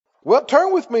Well,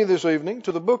 turn with me this evening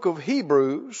to the book of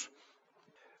Hebrews.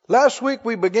 Last week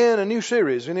we began a new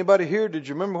series. Anybody here? Did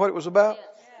you remember what it was about?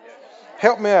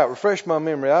 Help me out. Refresh my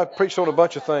memory. I preached on a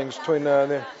bunch of things between now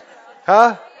and then.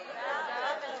 Huh?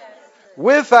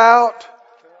 Without.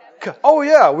 Oh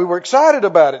yeah, we were excited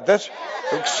about it. That's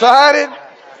excited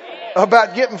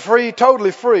about getting free,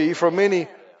 totally free from any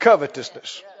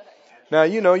covetousness. Now,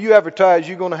 you advertise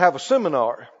you're going to have a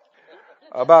seminar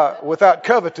about without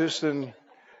covetous, and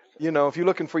if you're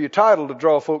looking for your title to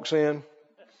draw folks in,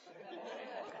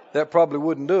 that probably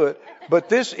wouldn't do it.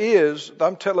 But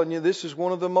I'm telling you, this is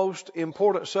one of the most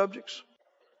important subjects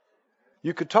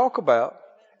you could talk about.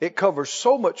 It covers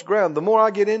so much ground. The more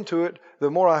I get into it, the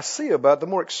more I see about it, the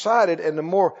more excited and the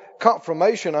more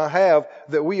confirmation I have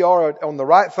that we are on the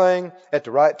right thing at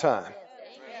the right time.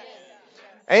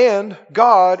 And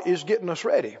God is getting us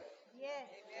ready.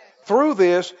 Through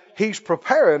this, He's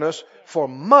preparing us for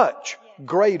much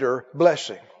greater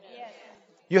blessing.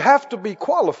 You have to be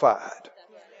qualified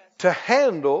to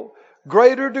handle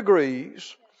greater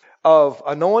degrees of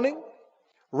anointing,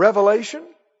 revelation,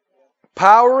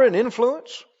 power and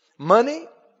influence, money.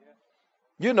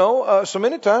 So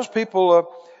many times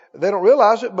people, they don't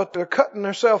realize it, but they're cutting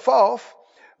themselves off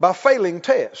by failing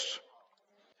tests.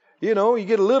 You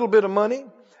get a little bit of money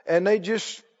and they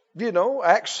just,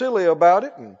 act silly about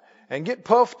it and get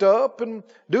puffed up and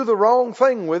do the wrong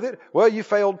thing with it. Well, you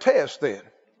failed tests then.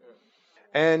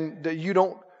 And you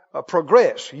don't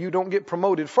progress. You don't get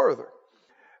promoted further.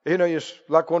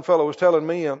 Like one fellow was telling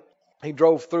me, he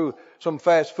drove through some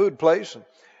fast food place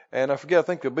and I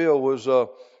think the bill was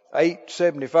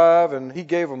 $8.75 and he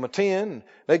gave them a 10 and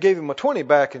they gave him a 20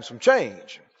 back and some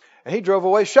change. And he drove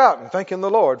away shouting, thanking the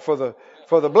Lord for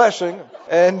the blessing.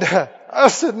 And I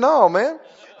said, no, man,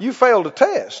 you failed a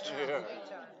test.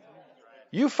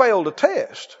 You failed a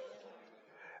test.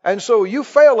 And so you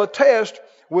fail a test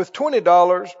with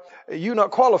 $20, you're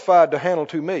not qualified to handle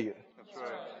 $2 million.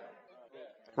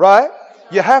 Right?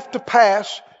 You have to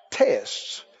pass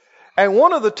tests. And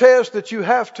one of the tests that you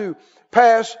have to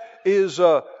pass is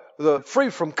the free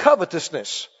from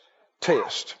covetousness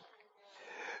test.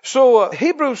 So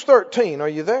Hebrews 13, are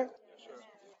you there?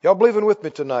 Y'all believing with me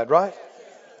tonight, right?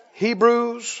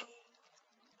 Hebrews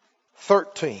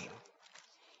 13.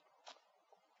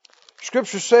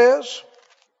 Scripture says,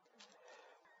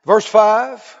 verse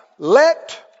 5,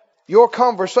 let your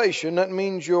conversation, that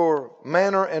means your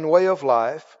manner and way of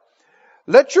life,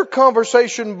 let your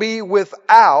conversation be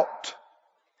without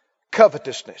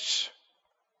covetousness.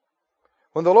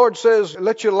 When the Lord says,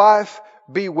 let your life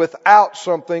be without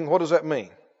something, what does that mean?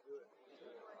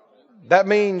 That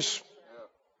means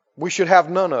we should have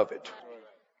none of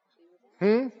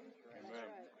it.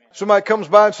 Somebody comes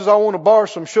by and says, I want to borrow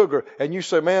some sugar. And you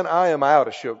say, man, I am out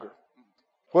of sugar.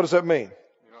 What does that mean?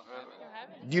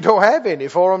 You don't have any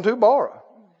for them to borrow.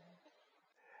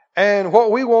 And what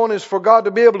we want is for God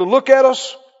to be able to look at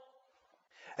us.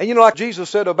 And like Jesus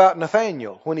said about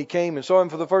Nathanael when he came and saw him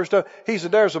for the first time. He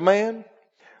said, there's a man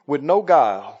with no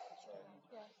guile.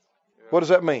 What does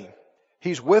that mean?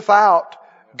 He's without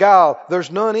guile. There's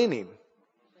none in him.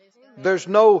 There's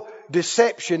no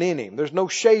deception in him. There's no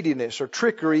shadiness or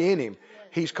trickery in him.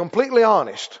 He's completely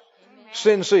honest,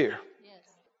 sincere.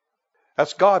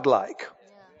 That's God-like.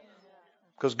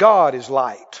 Because God is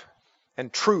light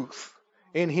and truth.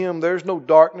 In Him there's no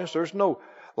darkness, there's no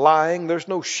lying, there's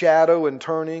no shadow and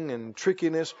turning and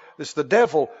trickiness. It's the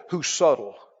devil who's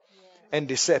subtle and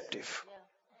deceptive.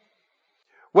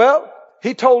 Well,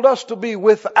 He told us to be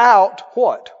without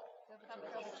what?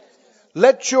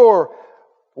 Let your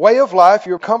way of life,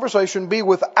 your conversation be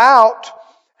without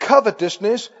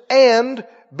covetousness and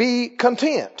be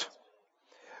content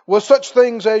with such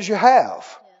things as you have.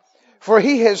 For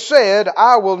He has said,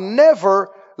 I will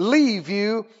never leave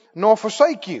you nor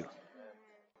forsake you.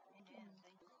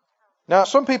 Now,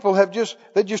 some people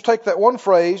they just take that one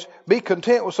phrase, be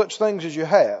content with such things as you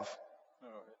have.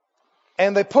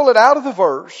 And they pull it out of the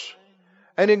verse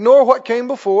and ignore what came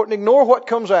before it and ignore what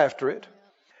comes after it.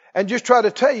 And just try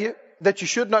to tell you that you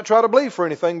should not try to believe for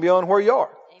anything beyond where you are.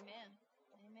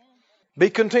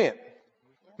 Be content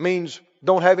means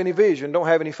don't have any vision, don't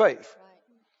have any faith.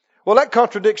 Well, that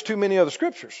contradicts too many other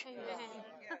scriptures.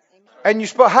 And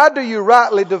how do you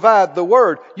rightly divide the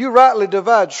word? You rightly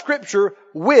divide scripture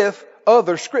with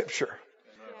other scripture.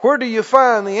 Where do you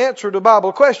find the answer to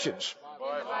Bible questions?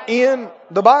 In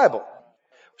the Bible.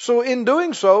 So in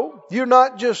doing so, you're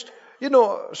not just,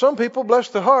 some people, bless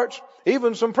their hearts,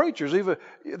 even some preachers,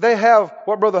 they have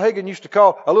what Brother Hagin used to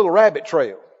call a little rabbit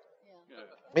trail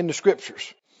in the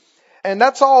scriptures. And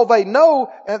that's all they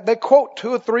know. And they quote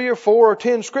 2 or 3 or 4 or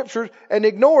 10 scriptures and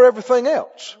ignore everything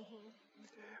else.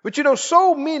 But you know,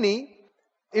 so many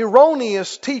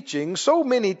erroneous teachings, so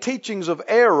many teachings of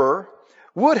error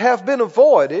would have been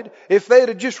avoided if they'd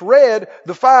have just read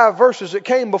the 5 verses that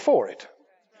came before it.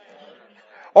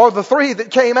 Or the 3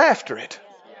 that came after it.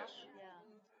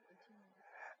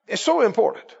 It's so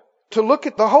important to look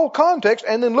at the whole context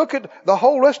and then look at the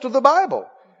whole rest of the Bible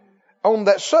on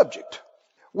that subject.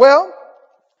 Well,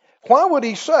 why would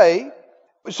he say,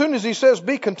 as soon as he says,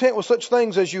 be content with such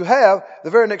things as you have, the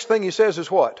very next thing he says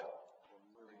is what?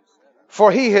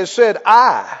 For he has said,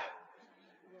 I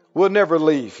will never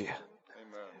leave you,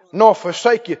 nor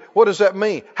forsake you. What does that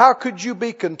mean? How could you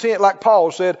be content? Like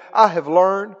Paul said, I have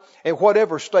learned in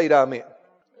whatever state I'm in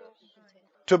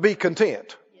to be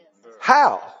content.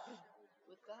 How?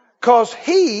 Because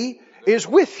he is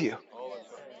with you.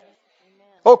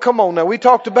 Oh, come on now. We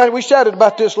talked about it. We shouted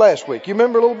about this last week. You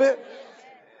remember a little bit?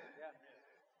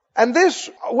 And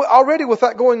this, already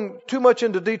without going too much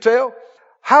into detail,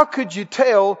 how could you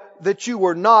tell that you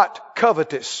were not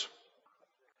covetous?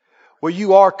 Well,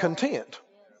 you are content.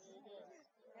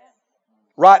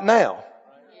 Right now.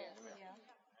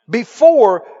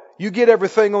 Before you get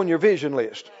everything on your vision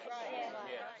list.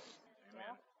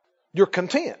 You're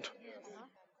content.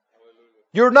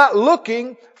 You're not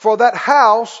looking for that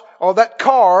house or that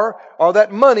car or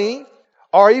that money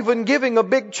or even giving a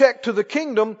big check to the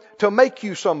kingdom to make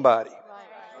you somebody.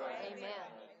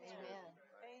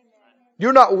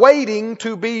 You're not waiting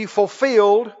to be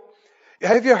fulfilled.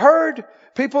 Have you heard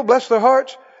people, bless their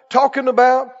hearts, talking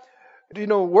about,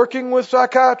 working with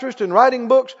psychiatrists and writing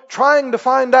books, trying to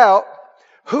find out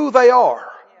who they are?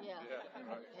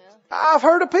 I've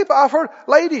heard of people. I've heard a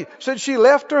lady said she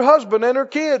left her husband and her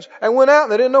kids and went out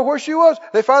and they didn't know where she was.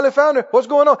 They finally found her. What's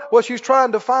going on? Well, she's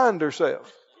trying to find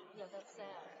herself.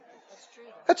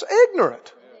 That's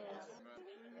ignorant.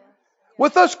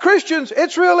 With us Christians,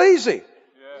 it's real easy.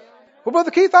 Well,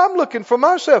 Brother Keith, I'm looking for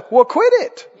myself. Well, quit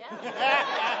it.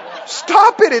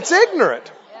 Stop it. It's ignorant.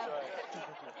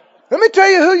 Let me tell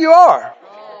you who you are.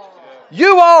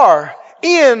 You are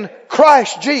in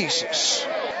Christ Jesus.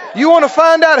 You want to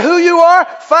find out who you are?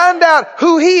 Find out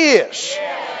who He is.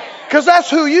 Because that's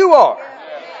who you are.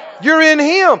 You're in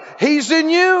Him. He's in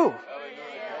you.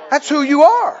 That's who you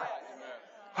are.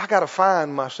 I got to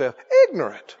find myself.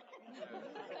 Ignorant.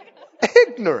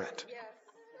 Ignorant.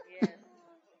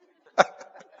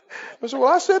 I said,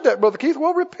 well, I said that, Brother Keith.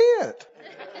 Well, repent.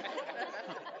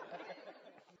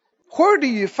 Where do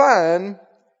you find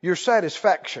your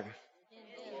satisfaction?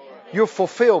 Your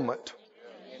fulfillment?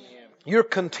 Your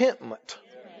contentment?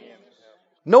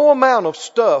 No amount of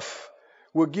stuff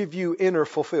will give you inner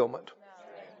fulfillment.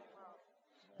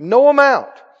 No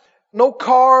amount. No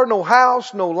car, no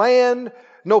house, no land,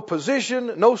 no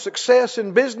position, no success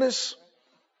in business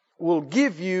will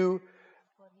give you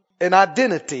an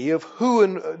identity of who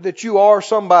and that you are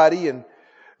somebody and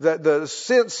the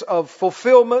sense of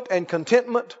fulfillment and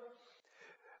contentment.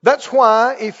 That's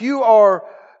why if you are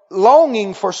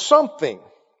longing for something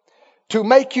to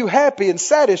make you happy and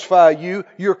satisfy you,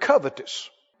 you're covetous.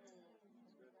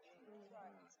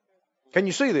 Can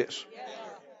you see this?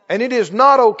 And it is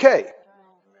not okay,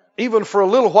 even for a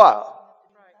little while.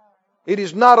 It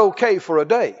is not okay for a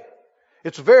day.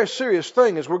 It's a very serious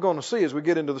thing, as we're going to see as we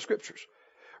get into the Scriptures.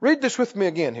 Read this with me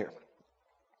again here.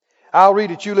 I'll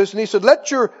read it, you listen. He said, let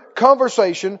your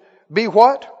conversation be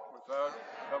what?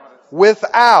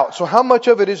 Without. So how much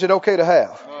of it is it okay to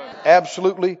have? None.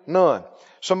 Absolutely none.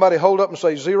 Somebody hold up and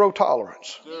say, zero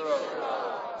tolerance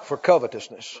for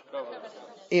covetousness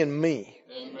in me.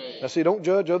 Now see, don't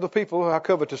judge other people how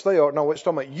covetous they are. No, it's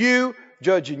talking about you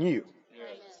judging you.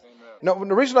 Now,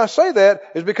 the reason I say that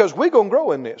is because we're going to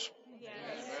grow in this.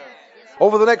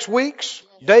 Over the next weeks,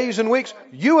 days and weeks,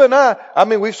 you and I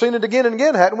mean, we've seen it again and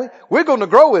again, haven't we? We're going to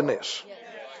grow in this.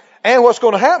 And what's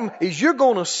going to happen is you're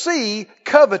going to see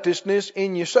covetousness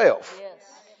in yourself.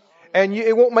 And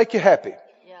it won't make you happy.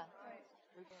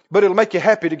 But it'll make you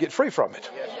happy to get free from it.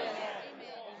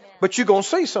 But you're going to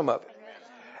see some of it.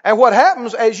 And what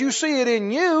happens as you see it in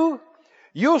you,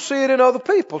 you'll see it in other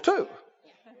people too.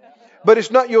 But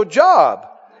it's not your job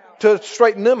to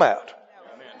straighten them out.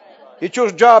 It's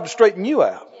your job to straighten you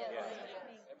out.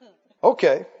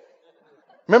 Okay.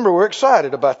 Remember, we're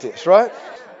excited about this, right?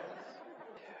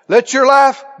 Let your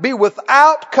life be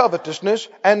without covetousness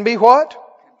and be what?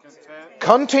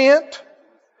 Content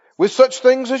with such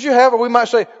things as you have. Or we might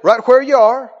say, right where you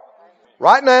are,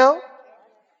 right now.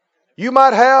 You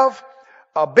might have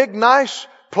a big, nice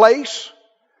place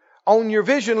on your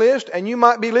vision list, and you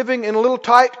might be living in a little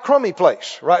tight, crummy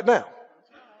place right now.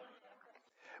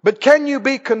 But can you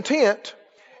be content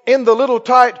in the little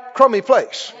tight, crummy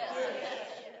place?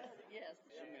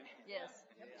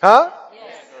 Huh?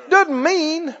 Doesn't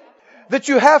mean that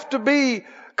you have to be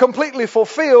completely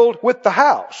fulfilled with the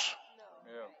house.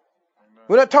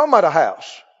 We're not talking about a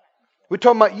house. We're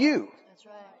talking about you.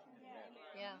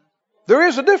 There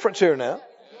is a difference here now.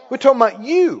 We're talking about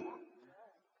you.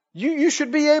 You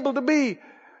should be able to be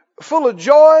full of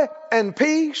joy and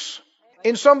peace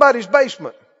in somebody's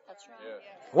basement,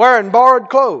 wearing borrowed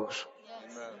clothes,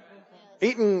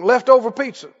 eating leftover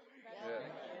pizza,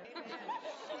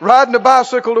 riding a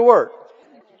bicycle to work.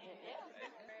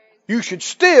 You should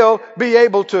still be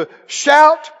able to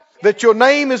shout that your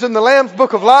name is in the Lamb's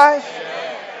Book of Life,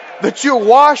 that you're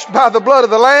washed by the blood of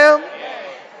the Lamb,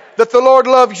 that the Lord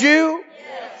loves you,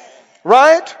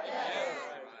 right?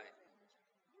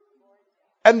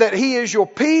 And that He is your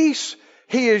peace,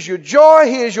 He is your joy,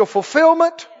 He is your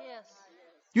fulfillment.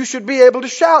 You should be able to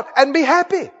shout and be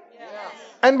happy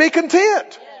and be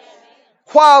content,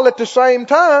 while at the same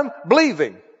time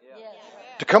believing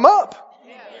to come up.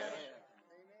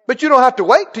 But you don't have to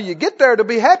wait till you get there to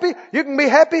be happy. You can be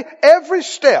happy every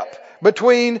step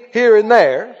between here and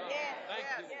there.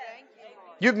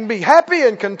 You can be happy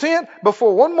and content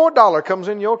before one more dollar comes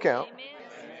in your account.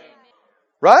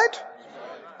 Right?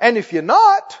 And if you're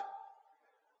not,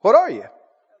 what are you?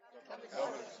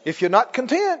 If you're not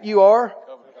content, you are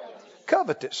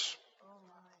covetous.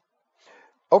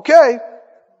 Okay.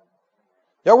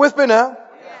 Y'all with me now?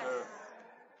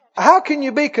 How can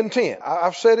you be content?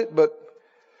 I've said it, but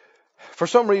for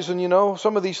some reason,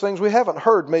 some of these things we haven't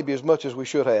heard maybe as much as we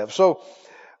should have. So,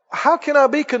 how can I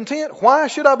be content? Why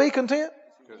should I be content?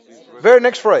 Very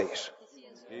next phrase.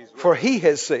 For He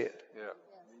has said.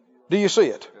 Do you see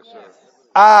it?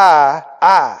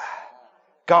 I,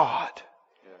 God,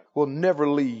 will never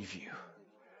leave you.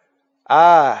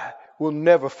 I will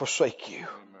never forsake you.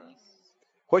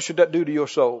 What should that do to your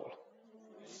soul?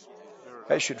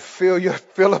 That should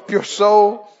fill up your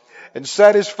soul and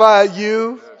satisfy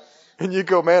you. And you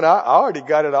go, man, I already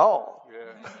got it all.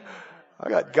 I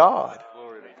got God.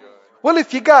 Well,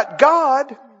 if you got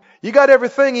God, you got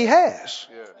everything He has.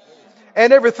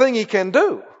 And everything He can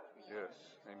do.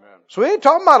 So we ain't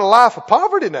talking about a life of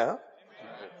poverty now.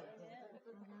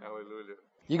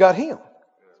 You got Him.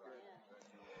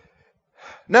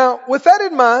 Now, with that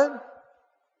in mind,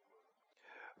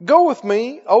 go with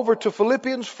me over to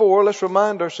Philippians 4. Let's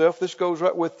remind ourselves, this goes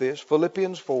right with this.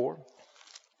 Philippians 4.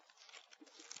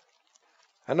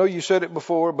 I know you said it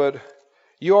before, but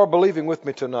you are believing with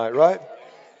me tonight, right?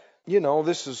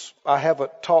 I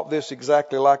haven't taught this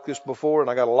exactly like this before, and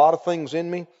I got a lot of things in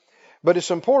me. But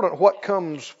it's important what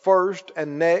comes first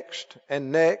and next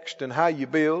and how you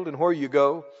build and where you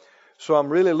go. So I'm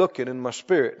really looking in my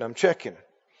spirit and I'm checking.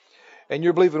 And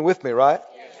you're believing with me, right?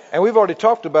 And we've already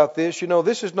talked about this.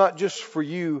 This is not just for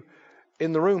you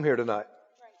in the room here tonight.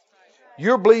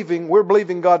 We're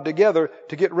believing God together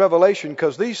to get revelation,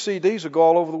 because these CDs will go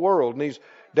all over the world. And the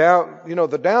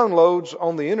downloads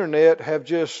on the internet have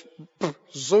just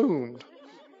zoomed.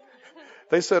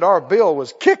 They said our bill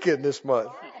was kicking this month.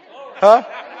 Huh?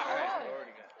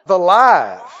 The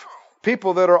live,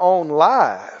 people that are on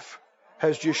live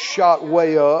has just shot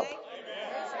way up.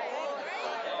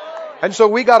 And so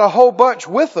we got a whole bunch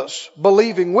with us,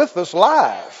 believing with us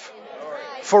live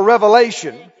for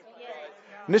revelation.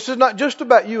 And this is not just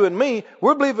about you and me.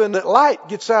 We're believing that light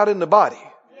gets out in the body.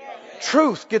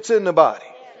 Truth gets in the body.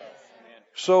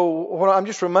 So I'm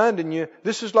just reminding you,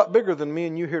 this is a lot bigger than me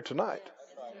and you here tonight.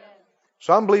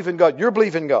 So I'm believing God. You're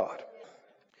believing God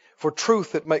for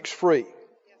truth that makes free.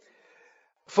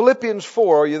 Philippians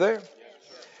 4, are you there?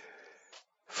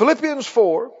 Philippians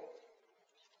 4,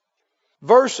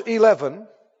 verse 11.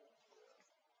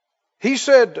 He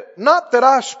said, not that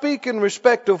I speak in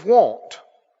respect of want,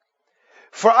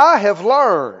 for I have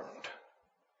learned.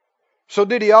 So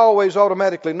did he always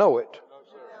automatically know it?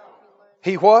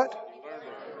 He what?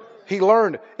 He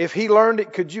learned it. If he learned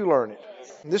it, could you learn it?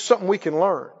 This is something we can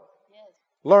learn.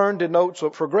 Learn denotes a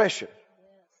progression.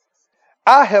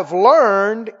 I have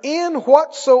learned in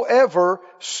whatsoever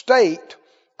state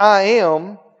I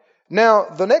am. Now,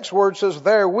 the next word says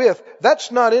therewith.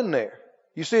 That's not in there.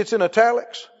 You see it's in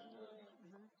italics?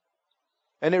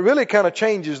 And it really kind of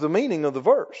changes the meaning of the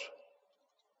verse.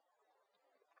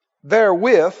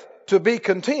 Therewith, to be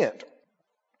content.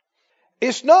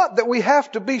 It's not that we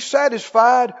have to be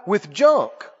satisfied with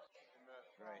junk.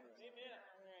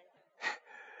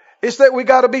 It's that we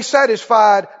got to be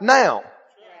satisfied now.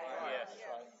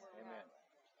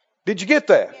 Did you get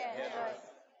that?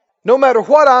 No matter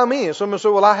what I'm in. Someone say,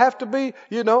 well, I have to be,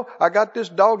 I got this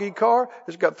doggy car.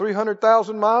 It's got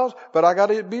 300,000 miles, but I got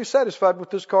to be satisfied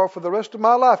with this car for the rest of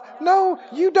my life. No,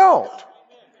 you don't.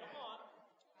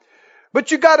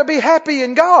 But you got to be happy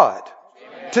in God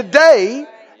today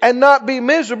and not be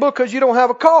miserable because you don't have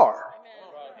a car.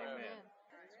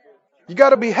 You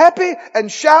got to be happy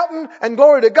and shouting and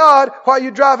glory to God while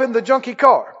you're driving the junky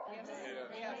car.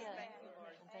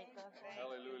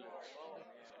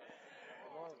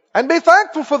 And be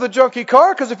thankful for the junky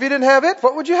car, because if you didn't have it,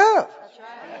 what would you have?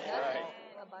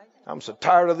 I'm so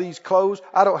tired of these clothes.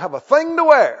 I don't have a thing to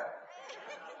wear.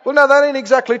 Well, now that ain't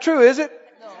exactly true, is it?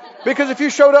 Because if you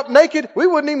showed up naked, we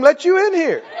wouldn't even let you in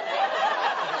here.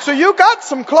 So you got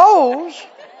some clothes.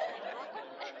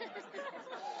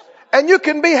 And you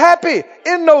can be happy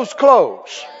in those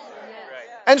clothes.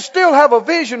 And still have a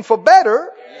vision for better.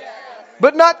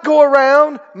 But not go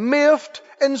around miffed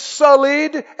and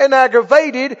sullied and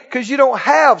aggravated because you don't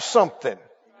have something.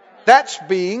 That's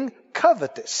being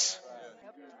covetous.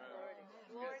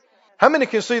 How many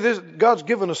can see this? God's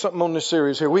given us something on this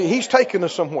series here. He's taken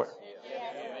us somewhere.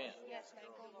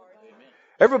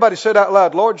 Everybody said out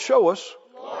loud, Lord, show us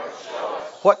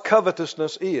what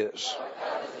covetousness is.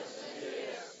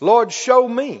 Lord, show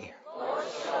me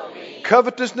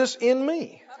covetousness in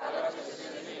me.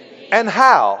 And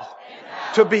how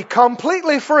to be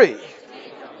completely free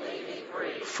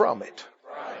from it.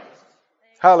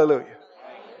 Hallelujah.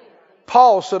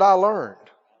 Paul said, I learned.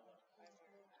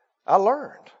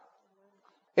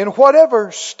 In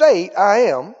whatever state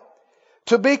I am,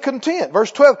 to be content.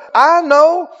 Verse 12, I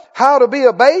know how to be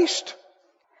abased.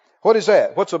 What is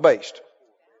that? What's abased?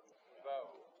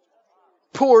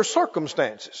 Poor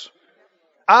circumstances.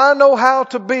 I know how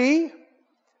to be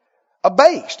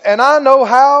abased, and I know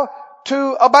how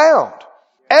to abound.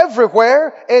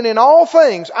 Everywhere and in all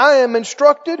things I am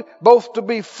instructed both to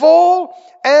be full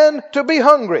and to be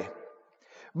hungry,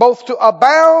 both to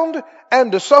abound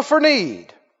and to suffer need.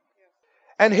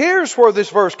 And here's where this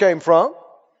verse came from.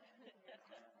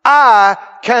 I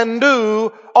can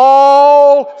do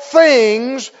all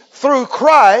things through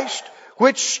Christ,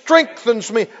 which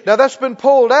strengthens me. Now that's been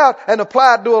pulled out and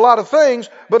applied to a lot of things,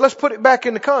 but let's put it back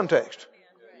into context.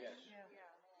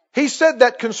 He said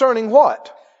that concerning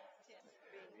what?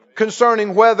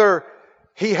 Concerning whether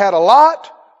he had a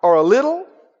lot or a little,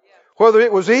 whether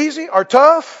it was easy or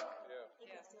tough.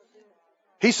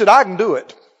 He said, I can do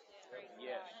it.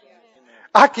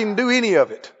 I can do any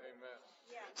of it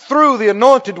through the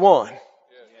anointed one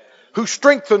who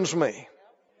strengthens me.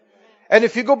 And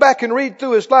if you go back and read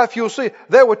through his life, you'll see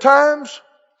there were times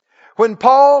when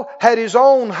Paul had his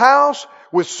own house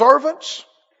with servants,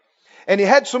 and he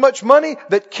had so much money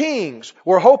that kings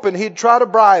were hoping he'd try to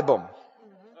bribe them.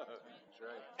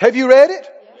 Have you read it?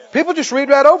 People just read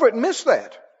right over it and miss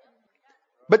that.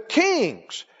 But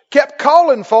kings kept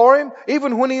calling for him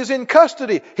even when he was in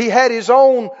custody. He had his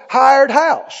own hired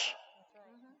house,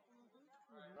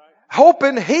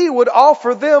 hoping he would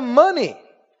offer them money.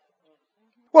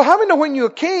 Well, how many know when you're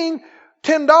a king,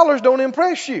 $10 don't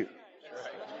impress you?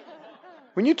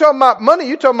 When you're talking about money,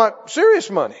 you're talking about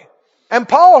serious money. And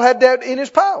Paul had that in his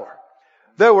power.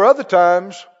 There were other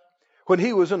times when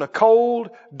he was in a cold,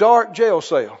 dark jail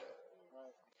cell,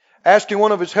 asking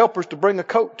one of his helpers to bring a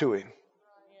coat to him.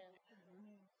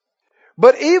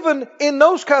 But even in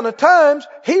those kind of times,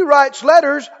 he writes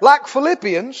letters like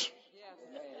Philippians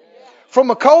from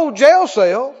a cold jail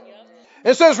cell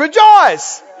and says,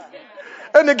 rejoice!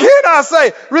 And again I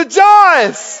say,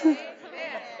 rejoice!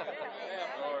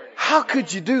 How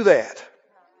could you do that?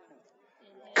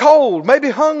 Cold, maybe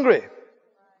hungry.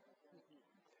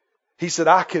 He said,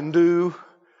 I can do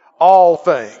all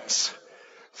things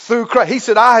through Christ. He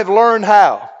said, I have learned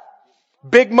how.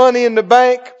 Big money in the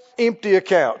bank, empty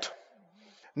account.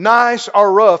 Nice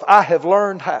or rough, I have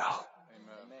learned how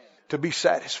to be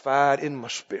satisfied in my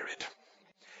spirit,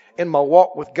 in my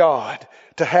walk with God,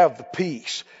 to have the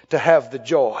peace, to have the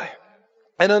joy.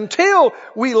 And until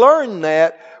we learn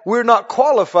that, we're not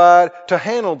qualified to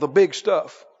handle the big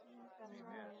stuff.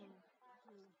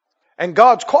 And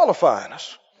God's qualifying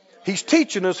us. He's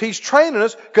teaching us. He's training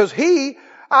us, because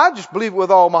I just believe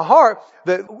with all my heart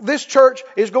that this church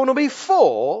is going to be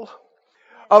full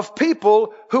of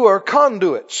people who are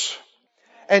conduits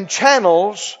and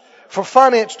channels for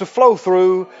finance to flow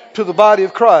through to the body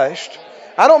of Christ.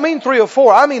 I don't mean 3 or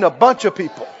 4. I mean a bunch of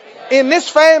people in this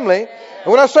family.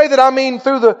 And when I say that, I mean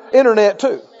through the internet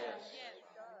too.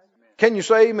 Can you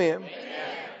say amen?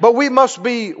 But we must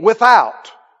be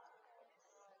without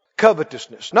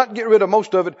covetousness. Not get rid of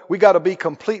most of it. We got to be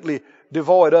completely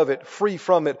devoid of it, free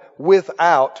from it,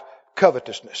 without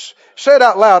covetousness. Say it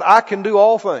out loud. I can do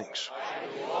all things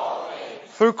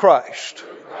through Christ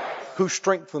who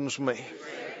strengthens me.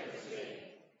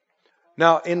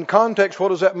 Now, in context, what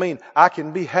does that mean? I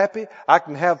can be happy, I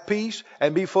can have peace,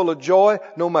 and be full of joy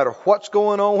no matter what's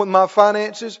going on with my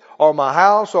finances, or my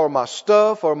house, or my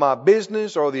stuff, or my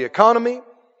business, or the economy.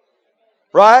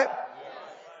 Right?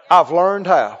 I've learned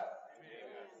how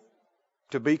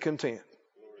to be content.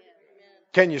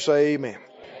 Can you say amen?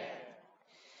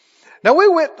 Now, we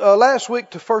went last week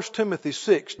to 1 Timothy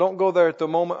 6. Don't go there at the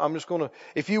moment. I'm just going to,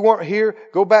 if you weren't here,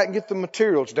 go back and get the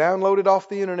materials. Download it off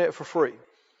the internet for free.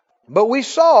 But we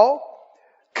saw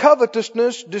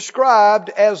covetousness described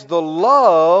as the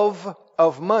love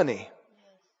of money.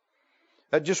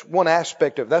 That's just one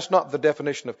aspect of it. That's not the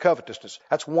definition of covetousness.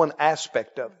 That's one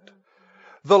aspect of it.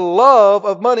 The love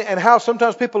of money, and how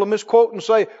sometimes people will misquote and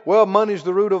say, well, money's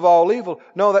the root of all evil.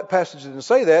 No, that passage didn't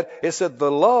say that. It said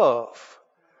the love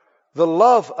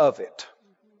of it.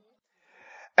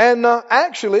 And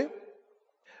actually,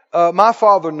 my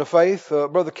father in the faith,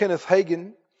 Brother Kenneth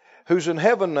Hagin, who's in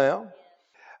heaven now,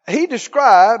 he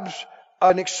describes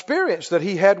an experience that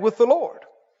he had with the Lord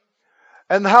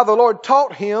and how the Lord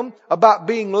taught him about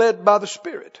being led by the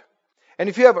Spirit. And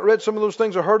if you haven't read some of those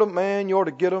things or heard them, man, you ought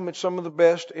to get them. It's some of the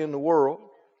best in the world.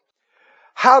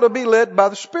 How to be led by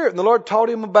the Spirit. And the Lord taught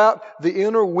him about the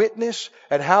inner witness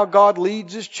and how God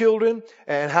leads His children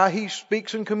and how He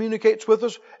speaks and communicates with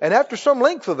us. And after some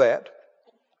length of that,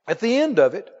 at the end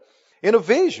of it, in a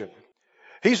vision,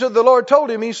 he said, the Lord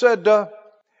told him, He said,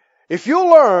 if you'll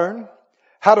learn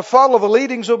how to follow the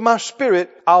leadings of my Spirit,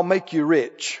 I'll make you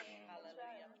rich.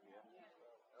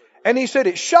 And he said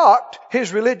it shocked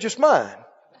his religious mind.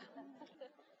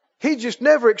 He just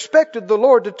never expected the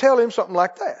Lord to tell him something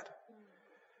like that.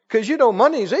 Because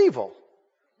money's evil.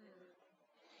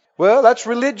 Well, that's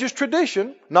religious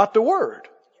tradition, not the Word.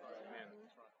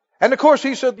 And of course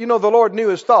he said, the Lord knew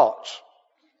his thoughts.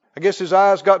 I guess his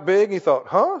eyes got big and he thought,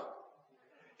 huh?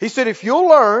 He said, if you'll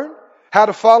learn how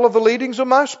to follow the leadings of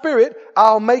my Spirit,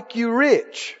 I'll make you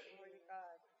rich.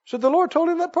 So the Lord told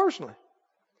him that personally.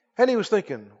 And he was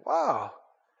thinking, wow.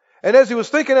 And as he was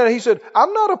thinking that, he said,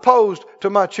 I'm not opposed to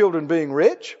my children being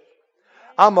rich.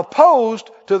 I'm opposed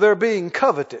to their being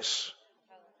covetous.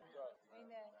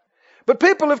 But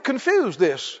people have confused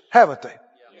this, haven't they?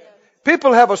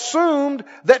 People have assumed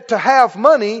that to have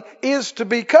money is to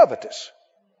be covetous.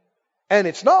 And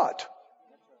it's not.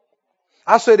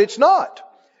 I said it's not.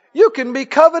 You can be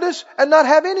covetous and not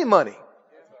have any money.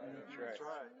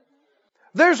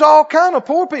 There's all kind of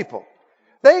poor people.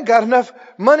 They ain't got enough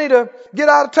money to get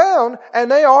out of town, and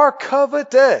they are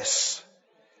covetous.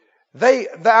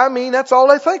 That's all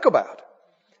they think about,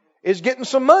 is getting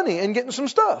some money and getting some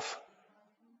stuff.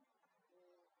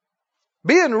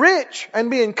 Being rich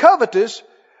and being covetous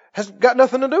has got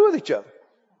nothing to do with each other.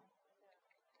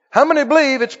 How many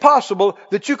believe it's possible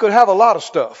that you could have a lot of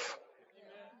stuff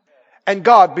and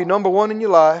God be number one in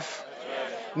your life?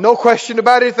 No question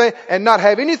about anything, and not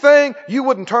have anything you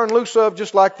wouldn't turn loose of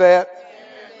just like that.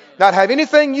 Not have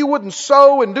anything you wouldn't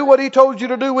sow and do what He told you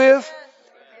to do with.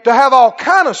 To have all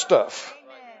kind of stuff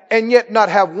and yet not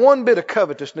have one bit of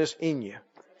covetousness in you.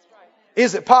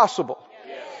 Is it possible?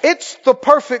 It's the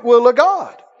perfect will of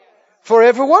God for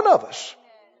every one of us.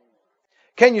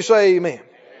 Can you say amen?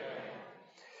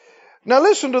 Now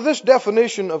listen to this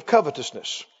definition of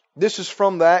covetousness. This is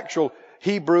from the actual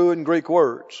Hebrew and Greek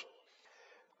words.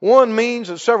 One means,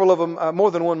 and several of them, more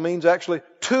than one means actually,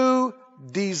 to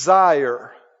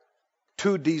desire.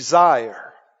 To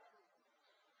desire.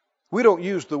 We don't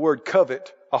use the word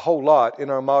covet a whole lot in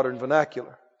our modern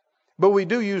vernacular. But we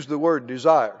do use the word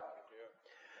desire.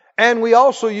 And we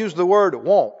also use the word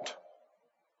want.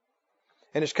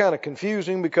 And it's kind of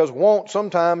confusing because want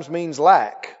sometimes means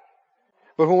lack.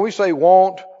 But when we say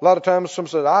want, a lot of times some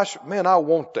say, I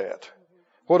want that.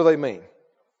 What do they mean?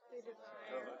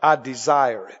 I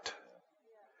desire it.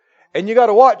 And you got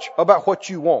to watch about what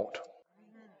you want.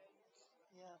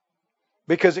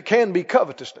 Because it can be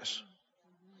covetousness.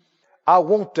 I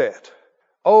want that.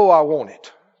 Oh, I want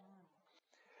it.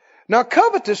 Now,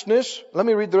 covetousness, let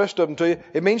me read the rest of them to you.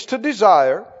 It means to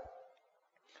desire.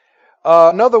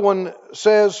 Another one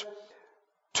says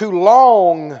to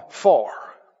long for.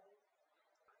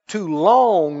 To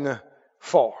long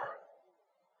for.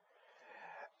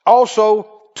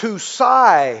 Also, to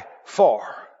sigh for.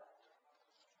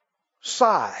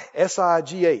 Sigh,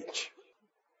 S-I-G-H.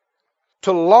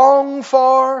 To long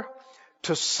for,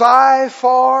 to sigh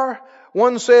for.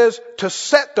 One says to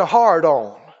set the heart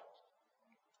on.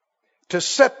 To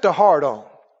set the heart on.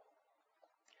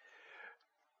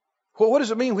 Well, what does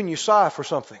it mean when you sigh for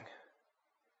something?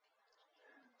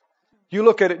 You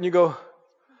look at it and you go,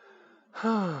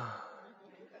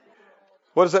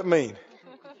 What does that mean?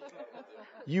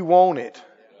 You want it.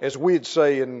 as we'd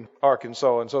say in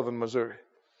Arkansas and southern Missouri.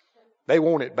 They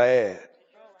want it bad.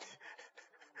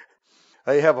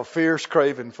 They have a fierce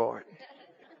craving for it.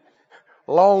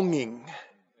 Longing.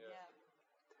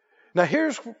 Now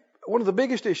here's one of the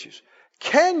biggest issues.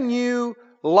 Can you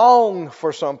long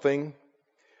for something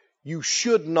you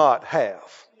should not have?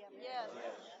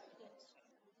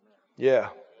 Yeah.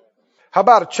 How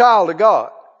about a child of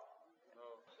God?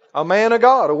 A man of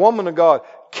God, a woman of God.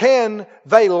 Can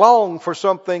they long for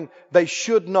something they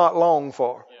should not long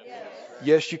for?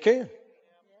 Yes, you can.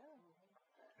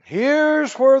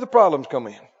 Here's where the problems come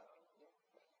in.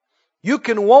 You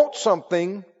can want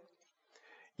something,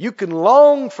 you can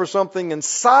long for something and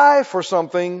sigh for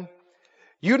something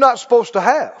you're not supposed to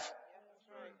have.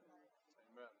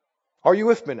 Are you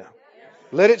with me now?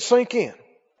 Let it sink in.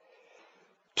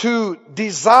 To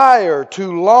desire,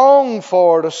 to long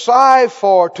for, to sigh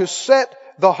for, to set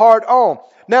the heart on.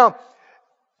 Now,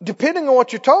 depending on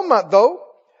what you're talking about though,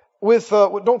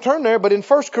 don't turn there, but in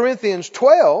 1 Corinthians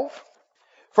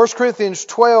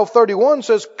 12:31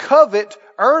 says, covet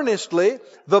earnestly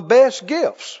the best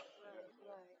gifts.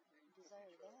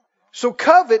 So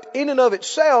covet in and of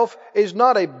itself is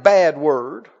not a bad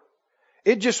word.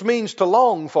 It just means to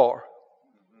long for.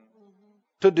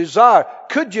 To desire.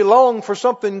 Could you long for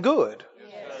something good?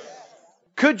 Yes.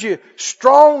 Could you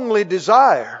strongly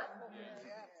desire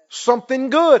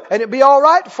something good? And it'd be all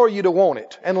right for you to want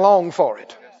it and long for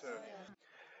it.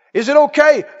 Is it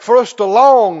okay for us to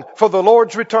long for the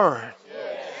Lord's return?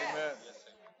 Yes.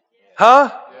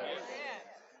 Huh? Yes.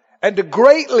 And to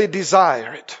greatly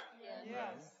desire it.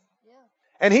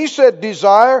 And he said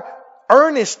desire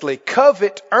earnestly,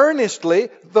 covet earnestly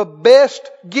the best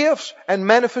gifts and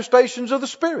manifestations of the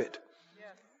Spirit.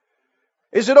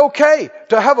 Is it okay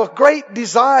to have a great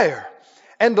desire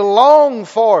and to long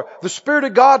for the Spirit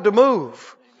of God to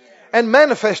move and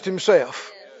manifest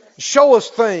Himself, show us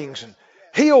things and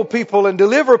heal people and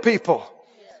deliver people?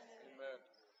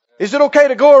 Is it okay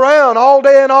to go around all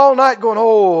day and all night going,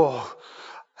 oh,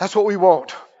 that's what we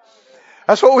want.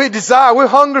 That's what we desire. We're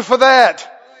hungry for that.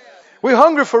 We're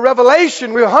hungry for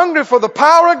revelation. We're hungry for the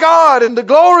power of God and the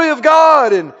glory of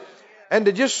God and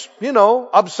to just,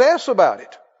 obsess about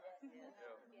it.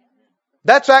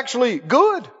 That's actually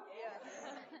good.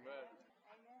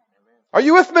 Are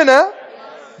you with me now?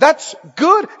 That's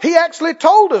good. He actually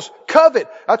told us, covet.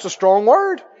 That's a strong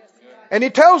word. And He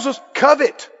tells us,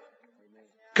 covet.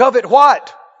 Covet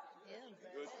what?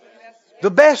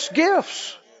 The best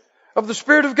gifts of the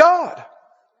Spirit of God.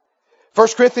 1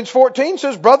 Corinthians 14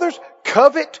 says, brothers,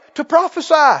 covet to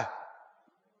prophesy.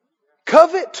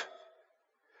 Covet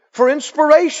for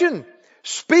inspiration,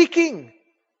 speaking.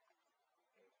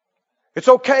 It's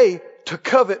okay to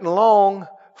covet and long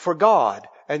for God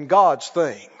and God's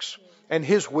things and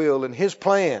His will and His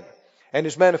plan and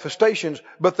His manifestations.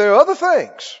 But there are other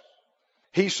things.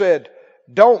 He said,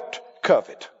 don't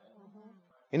covet.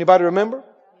 Anybody remember?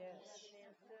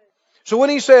 So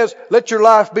when He says, let your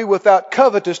life be without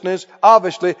covetousness,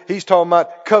 obviously He's talking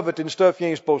about coveting stuff you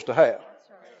ain't supposed to have.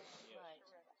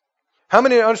 How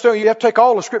many understand you have to take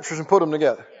all the scriptures and put them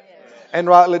together and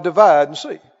rightly divide and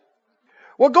see?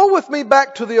 Well, go with me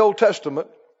back to the Old Testament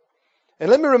and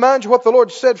let me remind you what the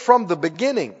Lord said from the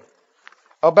beginning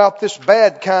about this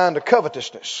bad kind of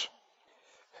covetousness.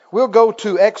 We'll go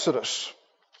to Exodus.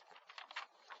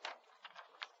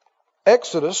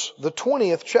 Exodus, the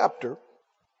 20th chapter.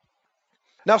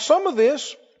 Now some of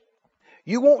this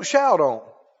you won't shout on.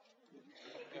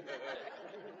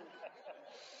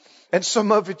 And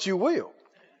some of it you will.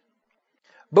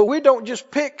 But we don't just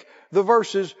pick the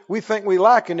verses we think we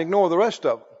like and ignore the rest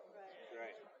of them.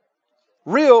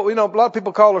 A lot of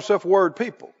people call themselves word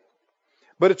people.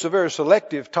 But it's a very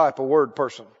selective type of word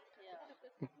person.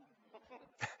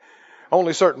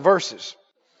 Only certain verses.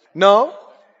 No,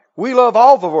 we love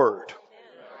all the word.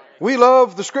 We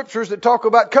love the scriptures that talk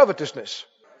about covetousness.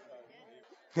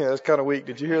 Yeah, that's kind of weak.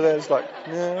 Did you hear that? It's like,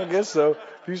 yeah, I guess so.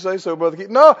 If you say so, Brother Keith.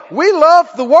 No, we love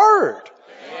the Word.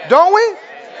 Don't we?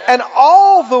 And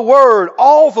all the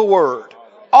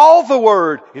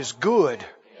Word is good.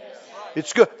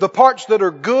 It's good. The parts that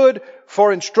are good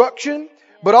for instruction,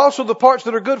 but also the parts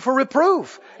that are good for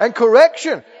reproof and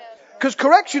correction. Because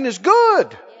correction is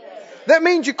good. That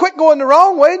means you quit going the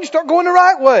wrong way and you start going the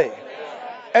right way.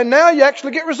 And now you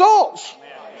actually get results.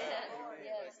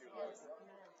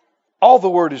 All the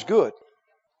Word is good.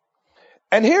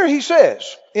 And here He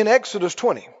says in Exodus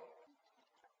 20,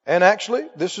 and actually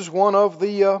this is one of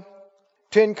the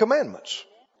 10 commandments.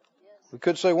 We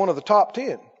could say one of the top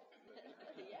 10.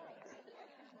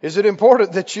 Is it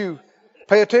important that you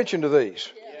pay attention to these?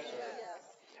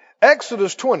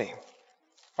 Exodus 20.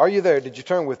 Are you there? Did you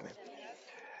turn with me?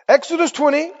 Exodus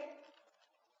 20.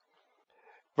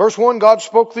 Verse 1, God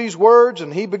spoke these words,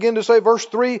 and He began to say, verse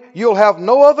 3, you'll have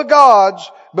no other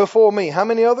gods before me. How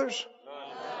many others?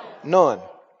 None.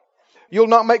 You'll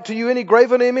not make to you any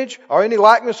graven image or any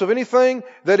likeness of anything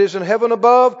that is in heaven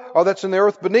above, or that's in the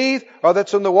earth beneath, or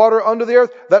that's in the water under the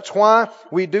earth. That's why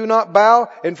we do not bow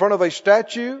in front of a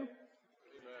statue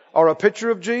or a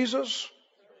picture of Jesus.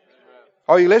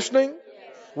 Are you listening?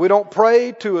 We don't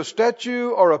pray to a statue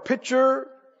or a picture.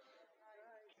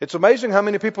 It's amazing how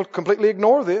many people completely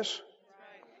ignore this.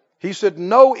 He said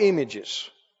no images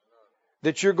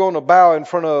that you're going to bow in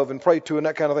front of and pray to and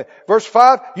that kind of thing. Verse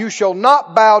 5, you shall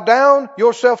not bow down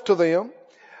yourself to them,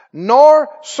 nor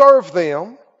serve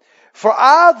them, for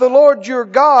I, the Lord your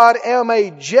God, am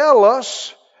a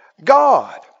jealous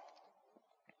God.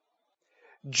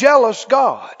 Jealous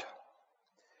God.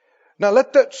 Now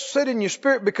let that sit in your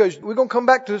spirit, because we're going to come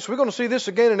back to this. We're going to see this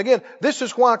again and again. This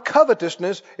is why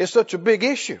covetousness is such a big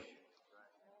issue.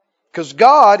 Because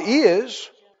God is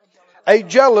a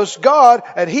jealous God,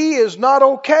 and He is not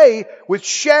okay with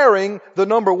sharing the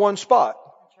number one spot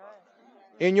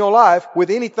in your life with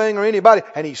anything or anybody.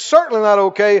 And He's certainly not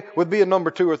okay with being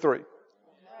number 2 or 3.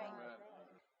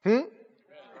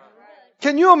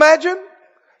 Can you imagine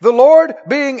the Lord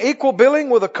being equal billing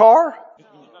with a car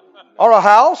or a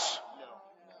house?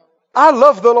 I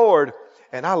love the Lord,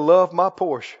 and I love my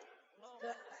Porsche.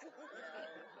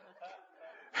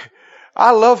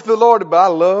 I love the Lord, but I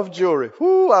love jewelry.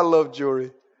 Whoo, I love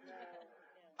jewelry.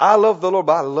 I love the Lord,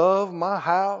 but I love my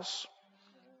house.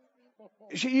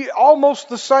 Almost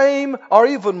the same or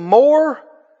even more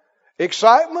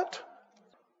excitement.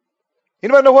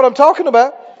 Anybody know what I'm talking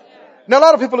about? Now, a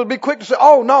lot of people would be quick to say,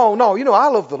 oh, no, I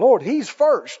love the Lord. He's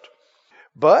first.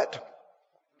 But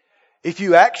if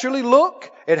you actually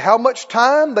look at how much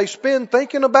time they spend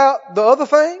thinking about the other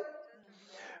thing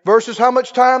versus how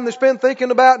much time they spend thinking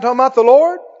about and talking about the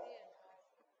Lord,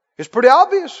 it's pretty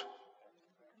obvious.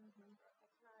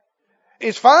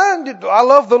 It's fine. I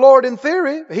love the Lord in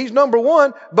theory. He's number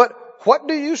one. But what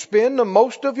do you spend the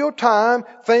most of your time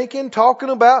thinking, talking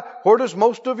about? Where does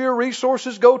most of your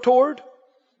resources go toward?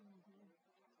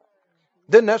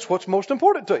 Then that's what's most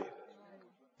important to you.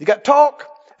 You got talk,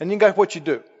 and you got what you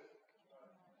do.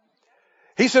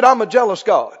 He said, I'm a jealous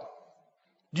God.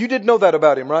 You did know that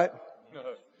about Him, right?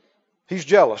 He's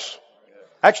jealous.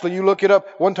 Actually, you look it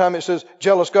up. One time it says,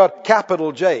 jealous God,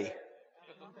 capital J.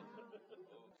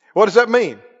 What does that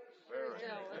mean?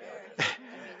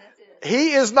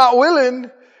 He is not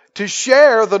willing to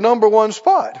share the number one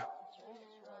spot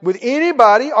with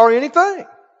anybody or anything.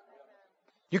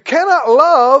 You cannot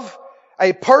love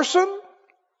a person,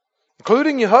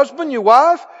 including your husband, your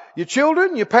wife, your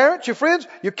children, your parents, your friends.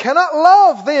 You cannot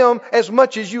love them as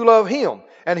much as you love Him,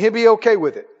 and He'll be okay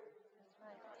with it.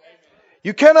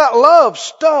 You cannot love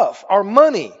stuff or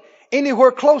money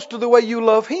anywhere close to the way you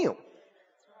love Him.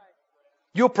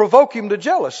 You'll provoke Him to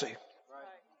jealousy.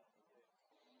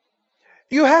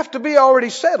 You have to be already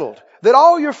settled that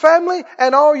all your family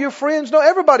and all your friends know,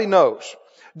 everybody knows.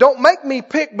 Don't make me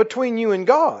pick between you and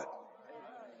God,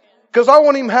 because I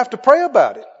won't even have to pray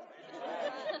about it.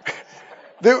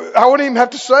 I won't even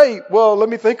have to say, well, let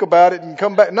me think about it and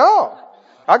come back. No,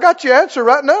 I got your answer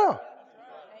right now.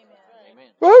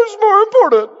 Well, who's more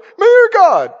important, me or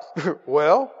God?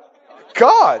 Well,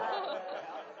 God.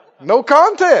 No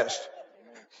contest.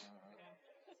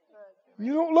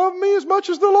 You don't love me as much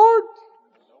as the Lord?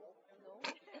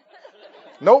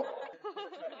 Nope.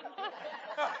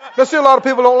 Now, see, a lot of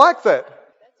people don't like that.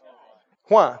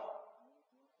 Why?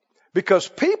 Because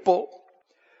people,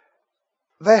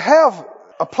 they have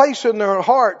a place in their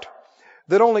heart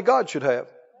that only God should have.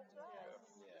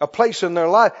 A place in their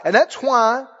life. And that's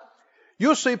why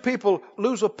you'll see people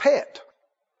lose a pet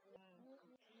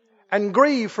and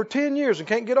grieve for 10 years and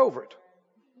can't get over it.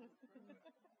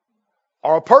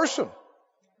 Or a person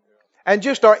and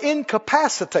just are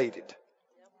incapacitated.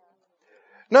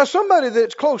 Now, somebody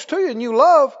that's close to you and you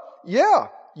love, yeah,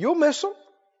 you'll miss them.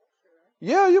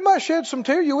 Yeah, you might shed some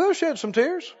tears. You will shed some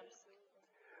tears.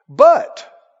 But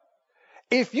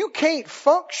if you can't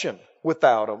function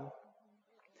without them,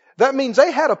 that means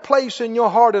they had a place in your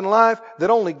heart and life that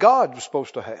only God was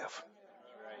supposed to have.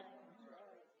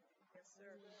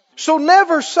 So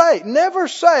never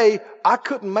say, I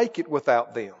couldn't make it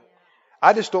without them.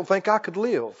 I just don't think I could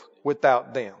live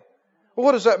without them. Well,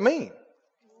 what does that mean?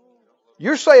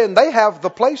 You're saying they have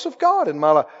the place of God in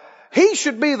my life. He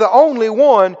should be the only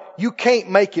one you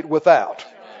can't make it without.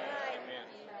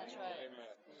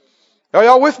 Are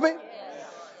y'all with me?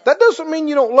 That doesn't mean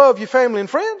you don't love your family and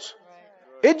friends.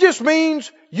 It just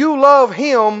means you love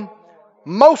Him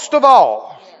most of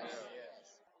all.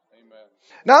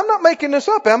 Now, I'm not making this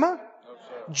up, am I?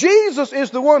 Jesus is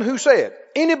the one who said,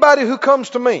 anybody who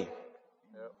comes to me.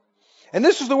 And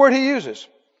this is the word he uses.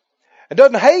 And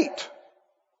doesn't hate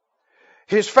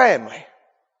his family.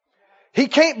 He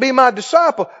can't be my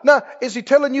disciple. Now, is he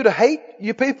telling you to hate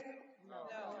your people?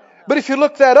 But if you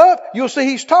look that up, you'll see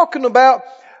he's talking about,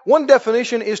 one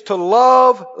definition is to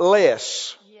love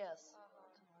less.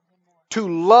 To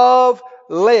love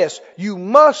less. You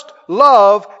must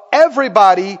love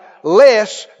everybody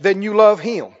less than you love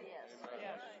him.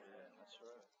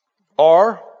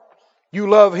 Or you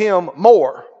love him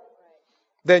more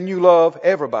than you love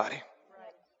everybody.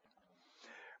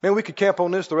 Man, we could camp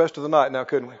on this the rest of the night now,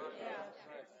 couldn't we?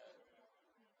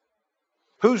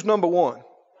 Who's number one?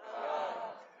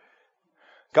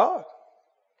 God.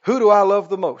 Who do I love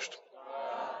the most?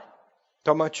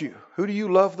 Talking about you. Who do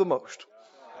you love the most?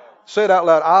 Say it out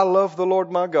loud. I love the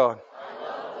Lord my God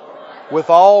with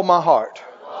all my heart,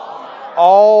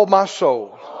 all my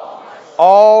soul,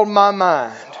 all my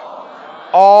mind,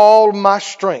 all my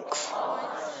strength.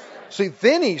 See,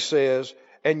 then he says,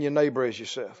 and your neighbor as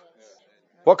yourself.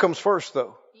 What comes first,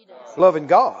 though? Loving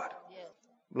God.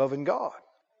 Loving God.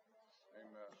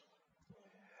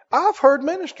 I've heard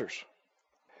ministers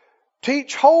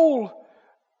teach whole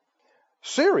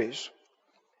series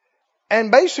and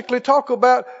basically talk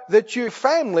about that your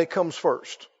family comes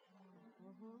first.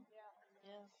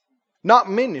 Not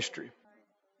ministry.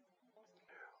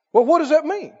 Well, what does that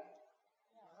mean?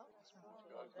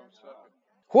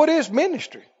 What is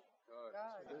ministry?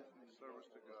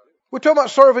 We're talking about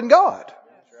serving God.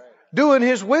 Doing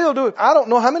his will. I don't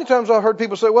know how many times I've heard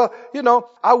people say, well,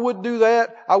 I would do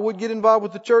that. I would get involved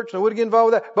with the church. And I would get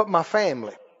involved with that. But my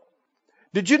family.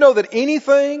 Did you know that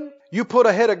anything you put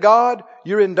ahead of God,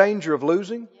 you're in danger of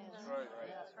losing?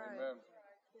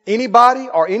 Anybody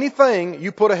or anything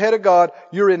you put ahead of God,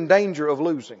 you're in danger of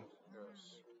losing.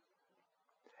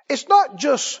 It's not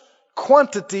just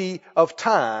quantity of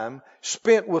time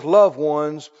spent with loved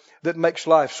ones that makes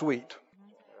life sweet.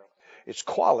 It's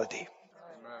quality.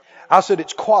 I said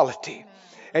it's quality.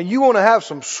 And you want to have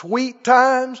some sweet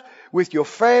times with your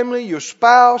family, your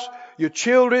spouse, your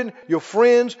children, your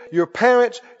friends, your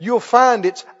parents. You'll find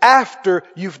it's after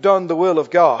you've done the will of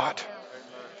God.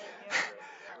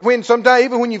 When sometimes,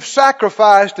 even when you've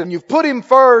sacrificed and you've put him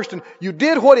first and you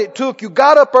did what it took, you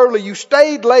got up early, you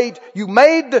stayed late, you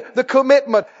made the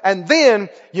commitment, and then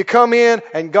you come in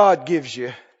and God gives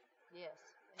you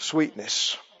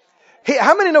sweetness.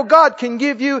 How many know God can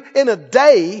give you in a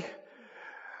day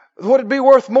what would be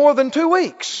worth more than 2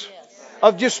 weeks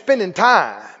of just spending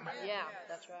time?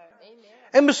 That's right. Amen.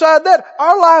 And beside that,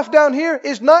 our life down here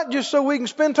is not just so we can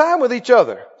spend time with each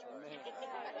other.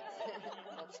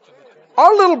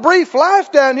 Our little brief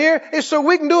life down here is so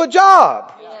we can do a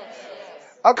job.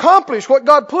 Accomplish what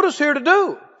God put us here to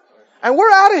do. And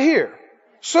we're out of here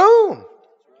soon.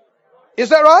 Is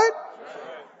that right?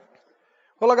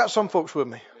 Well, I got some folks with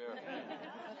me.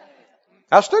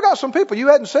 I still got some people. You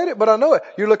hadn't said it, but I know it.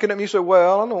 You're looking at me and you say,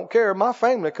 well, I don't care. My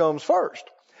family comes first.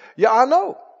 Yeah, I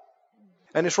know.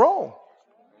 And it's wrong.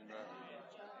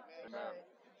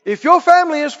 If your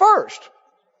family is first,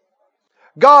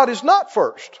 God is not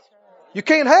first. You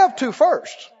can't have two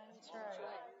firsts.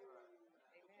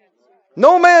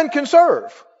 No man can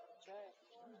serve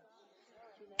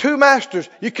two masters.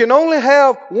 You can only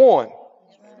have one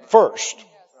first.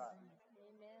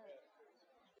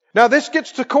 Now this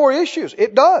gets to core issues.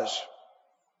 It does.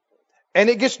 And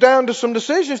it gets down to some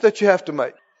decisions that you have to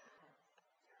make.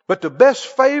 But the best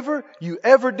favor you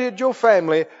ever did your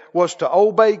family was to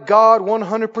obey God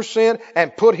 100%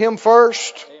 and put him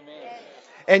first.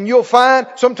 And you'll find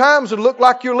sometimes it'll look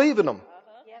like you're leaving them.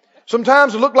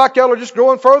 Sometimes it'll look like y'all are just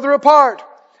growing further apart.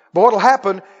 But what'll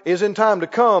happen is in time to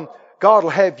come, God will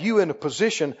have you in a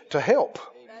position to help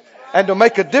and to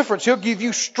make a difference. He'll give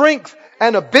you strength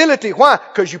and ability. Why?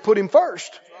 Because you put him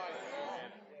first.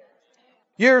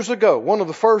 Years ago, one of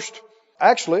the first,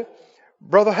 actually,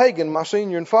 Brother Hagin, my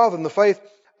senior and father in the faith,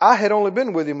 I had only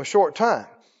been with him a short time.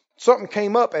 Something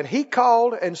came up and he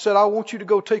called and said, I want you to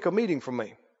go take a meeting for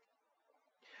me.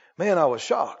 Man, I was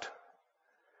shocked.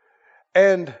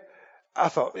 And I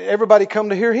thought, everybody come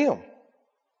to hear him.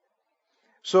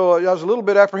 So I was a little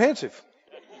bit apprehensive.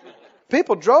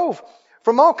 People drove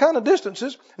from all kind of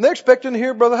distances, and they're expecting to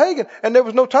hear Brother Hagin. And there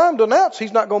was no time to announce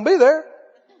he's not going to be there.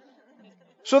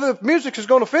 So the music is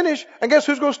going to finish, and guess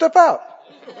who's going to step out?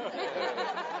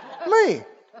 Me.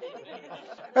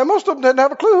 And most of them didn't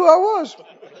have a clue who I was.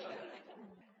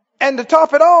 And to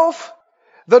top it off,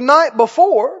 the night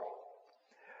before,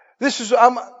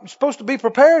 I'm supposed to be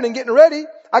preparing and getting ready.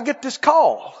 I get this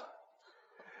call.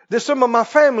 that some of my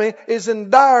family is in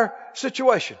dire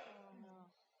situation.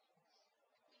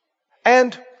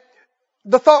 And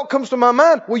the thought comes to my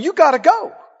mind, well, you got to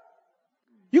go.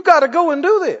 You got to go and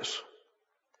do this.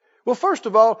 Well, first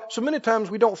of all, so many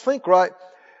times we don't think right.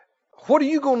 What are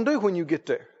you going to do when you get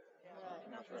there?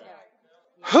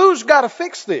 Who's got to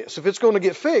fix this? If it's going to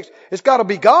get fixed, it's got to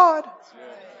be God.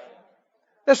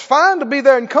 It's fine to be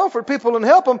there and comfort people and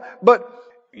help them, but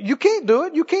you can't do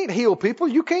it. You can't heal people.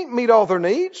 You can't meet all their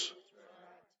needs.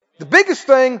 The biggest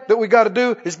thing that we got to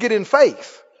do is get in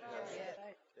faith.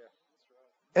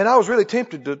 And I was really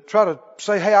tempted to try to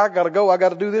say, hey, I got to go. I got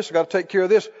to do this. I got to take care of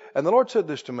this. And the Lord said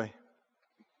this to me.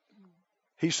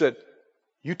 He said,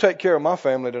 you take care of my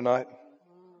family tonight.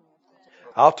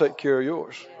 I'll take care of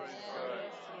yours.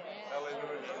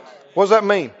 What does that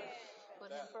mean?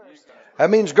 That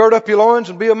means gird up your loins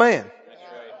and be a man.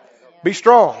 Be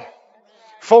strong.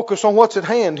 Focus on what's at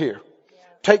hand here.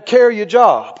 Take care of your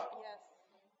job.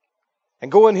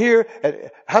 And go in here.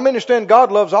 How many understand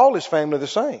God loves all His family the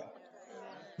same?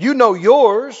 You know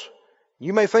yours.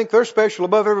 You may think they're special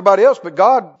above everybody else, but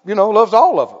God, loves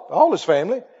all of them, all His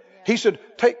family. He said,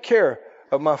 take care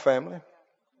of my family.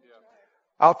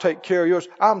 I'll take care of yours.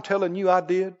 I'm telling you, I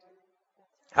did.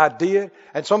 I did.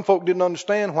 And some folk didn't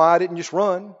understand why I didn't just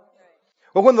run.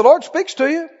 Well, when the Lord speaks to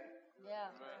you,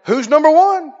 who's number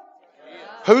one?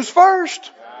 Who's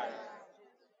first?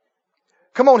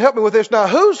 Come on, help me with this now.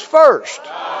 Who's first?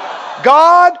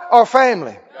 God or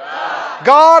family?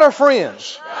 God or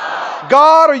friends?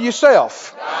 God or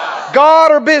yourself?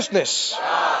 God or business?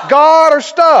 God or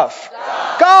stuff?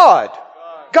 God.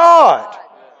 God.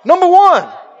 Number one.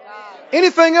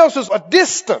 Anything else is a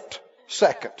distant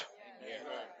second.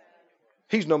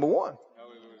 He's number one.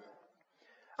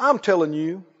 I'm telling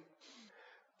you,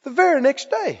 the very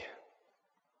next day,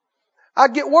 I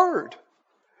get word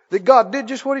that God did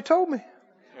just what He told me.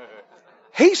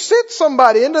 He sent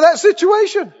somebody into that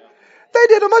situation. They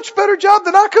did a much better job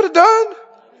than I could have done.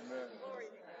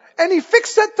 And He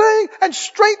fixed that thing and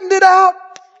straightened it out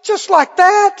just like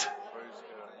that.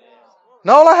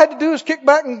 And all I had to do is kick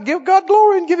back and give God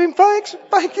glory and give Him thanks.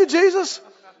 Thank you, Jesus.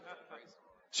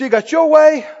 So you got your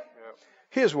way,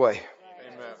 His way.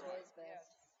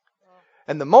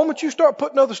 And the moment you start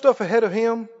putting other stuff ahead of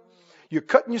Him, you're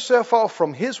cutting yourself off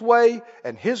from His way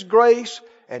and His grace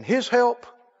and His help.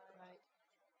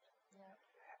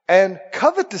 And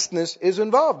covetousness is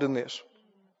involved in this.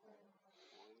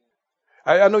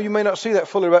 I know you may not see that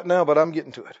fully right now, but I'm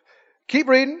getting to it. Keep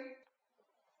reading.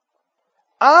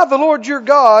 I, the Lord your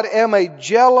God, am a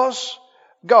jealous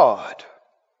God.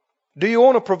 Do you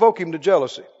want to provoke Him to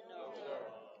jealousy?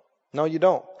 No, you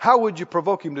don't. How would you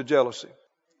provoke Him to jealousy?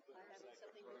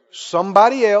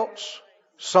 Somebody else,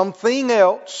 something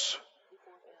else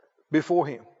before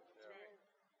Him.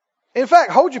 In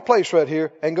fact, hold your place right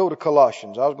here and go to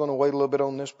Colossians. I was going to wait a little bit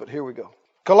on this, but here we go.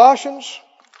 Colossians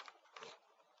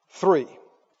 3.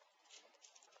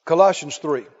 Colossians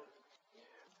 3.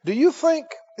 Do you think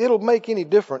it'll make any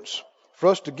difference for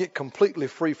us to get completely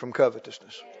free from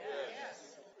covetousness?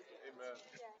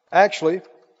 Actually,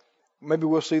 maybe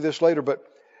we'll see this later, but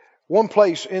one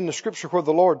place in the Scripture where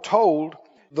the Lord told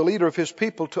the leader of His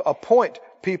people to appoint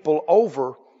people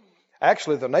over,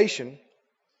 actually the nation,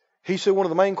 He said one of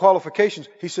the main qualifications,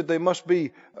 He said they must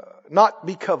be not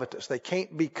be covetous. They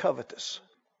can't be covetous.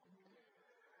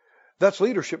 That's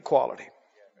leadership quality.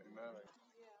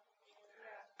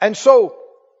 And so,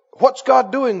 what's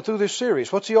God doing through this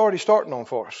series? What's He already starting on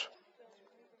for us?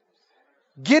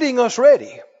 Getting us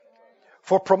ready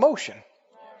for promotion,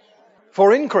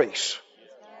 for increase.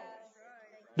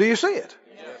 Do you see it?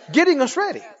 Getting us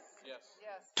ready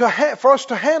for us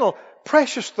to handle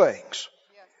precious things,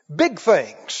 big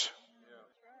things.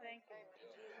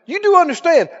 You do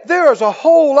understand, there is a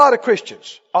whole lot of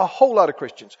Christians,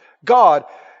 God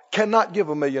cannot give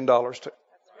 $1 million to.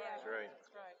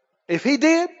 If He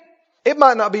did, it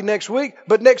might not be next week,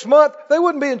 but next month, they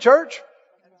wouldn't be in church.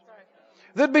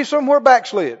 They'd be somewhere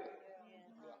backslid.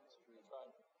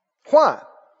 Why?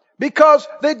 Because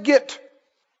they'd get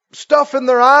stuff in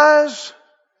their eyes.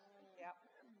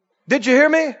 Did you hear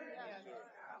me?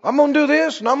 I'm going to do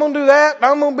this and I'm going to do that and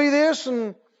I'm going to be this,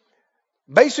 and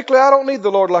basically I don't need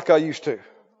the Lord like I used to.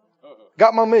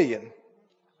 Got my $1 million.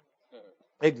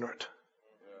 Ignorant.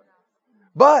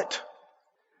 But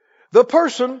the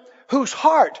person whose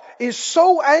heart is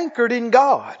so anchored in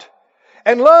God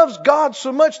and loves God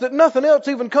so much that nothing else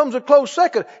even comes a close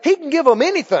second, he can give them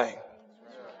anything.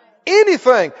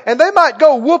 Anything. And they might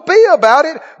go whoopee about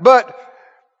it, but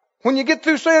when you get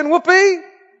through saying whoopee,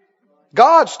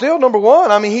 God's still number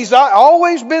one. I mean, He's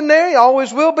always been there. He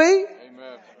always will be.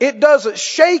 Amen. It doesn't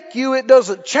shake you. It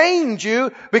doesn't change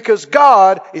you because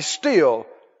God is still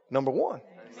number one.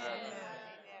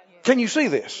 Can you see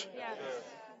this?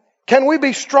 Can we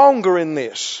be stronger in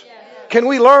this? Can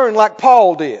we learn like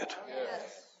Paul did?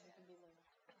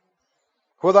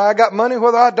 Whether I got money,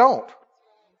 whether I don't.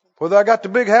 Whether I got the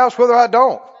big house, whether I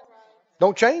don't.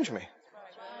 Don't change me.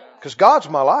 Because God's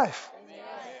my life.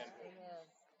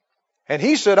 And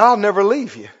He said, I'll never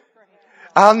leave you.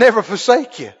 I'll never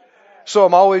forsake you. So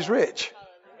I'm always rich.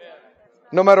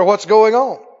 No matter what's going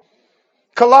on.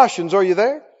 Colossians, are you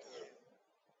there?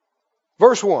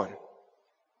 Verse 1.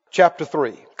 Chapter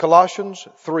 3. Colossians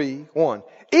 3:1.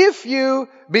 If you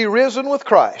be risen with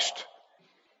Christ,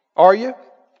 are you?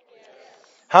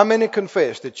 How many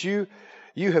confess that you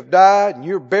have died and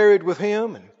you're buried with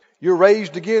Him and you're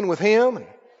raised again with Him? And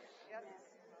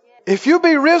if you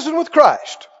be risen with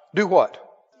Christ, do what?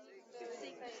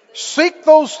 Seek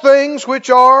those things which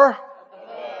are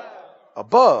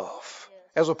above,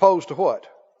 as opposed to what?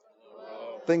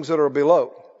 Things that are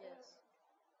below.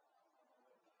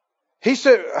 He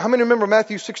said, how many remember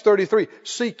Matthew 6:33?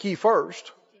 Seek ye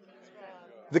first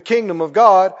the kingdom of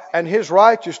God and His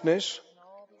righteousness,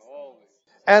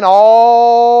 and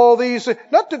all these,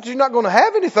 not that you're not going to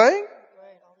have anything.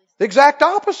 The exact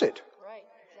opposite.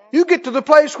 You get to the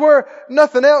place where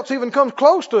nothing else even comes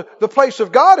close to the place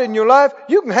of God in your life,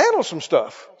 you can handle some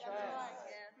stuff.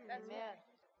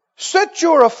 Set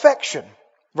your affection,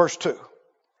 verse 2,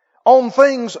 on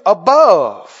things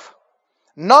above,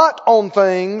 not on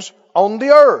things on the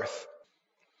earth.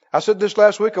 I said this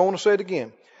last week, I want to say it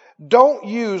again. Don't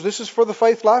use, this is for the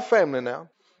Faith Life family now.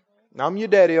 I'm your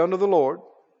daddy under the Lord.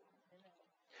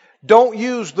 Don't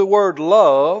use the word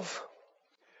love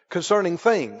concerning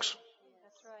things.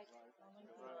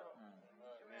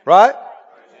 Right?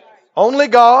 Only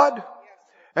God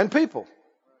and people.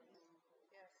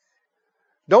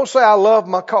 Don't say, I love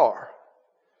my car.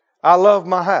 I love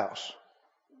my house.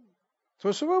 So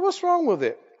I said, well, what's wrong with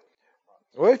it?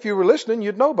 Well, if you were listening,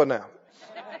 you'd know by now.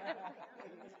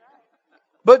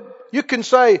 But you can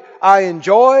say, I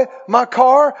enjoy my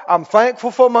car. I'm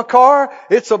thankful for my car.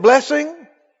 It's a blessing.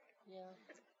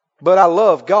 But I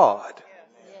love God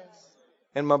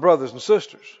and my brothers and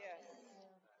sisters.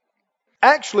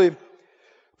 Actually,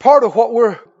 part of what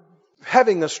we're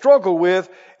having a struggle with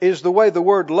is the way the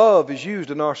word love is used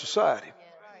in our society.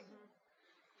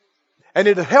 And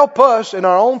it'll help us in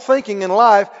our own thinking in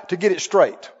life to get it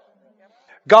straight.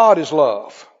 God is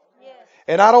love.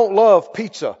 And I don't love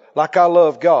pizza like I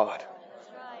love God.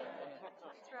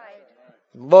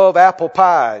 Love apple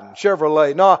pie and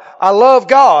Chevrolet. No, I love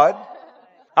God.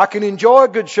 I can enjoy a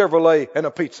good Chevrolet and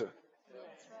a pizza.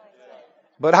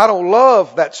 But I don't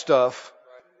love that stuff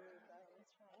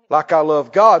like I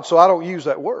love God, so I don't use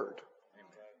that word.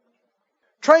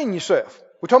 Train yourself.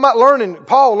 We're talking about learning.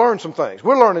 Paul learned some things.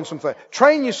 We're learning some things.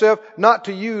 Train yourself not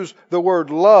to use the word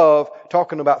love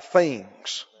talking about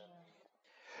things.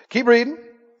 Keep reading.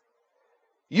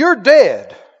 You're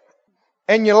dead,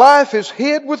 and your life is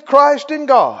hid with Christ in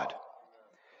God.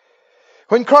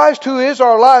 When Christ, who is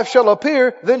our life, shall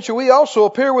appear, then shall we also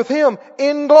appear with Him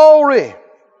in glory.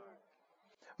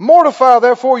 Mortify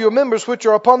therefore your members which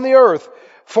are upon the earth.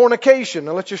 Fornication.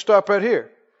 Now let's just stop right here.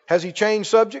 Has He changed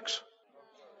subjects?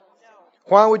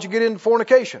 Why would you get into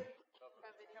fornication?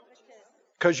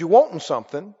 Because you're wanting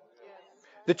something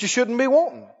that you shouldn't be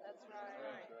wanting.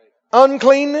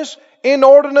 Uncleanness,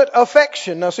 inordinate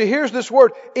affection. Now see, here's this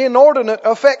word, inordinate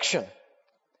affection.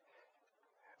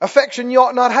 Affection you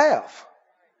ought not have.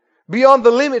 Beyond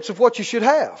the limits of what you should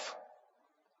have.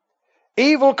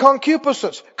 Evil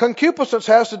concupiscence. Concupiscence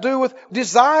has to do with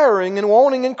desiring and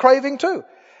wanting and craving too.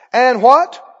 And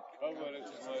what?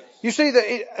 You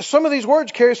see, some of these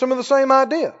words carry some of the same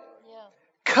idea.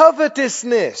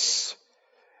 Covetousness.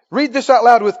 Read this out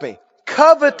loud with me.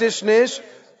 Covetousness,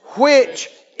 which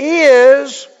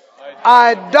is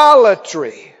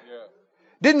idolatry.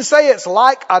 Didn't say it's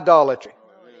like idolatry.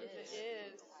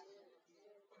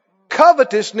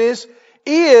 Covetousness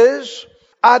is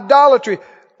idolatry.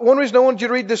 One reason I wanted you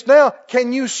to read this now,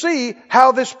 can you see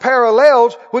how this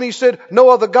parallels when He said, no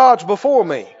other gods before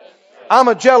me? I'm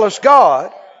a jealous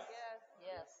God.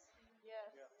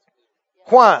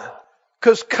 Why?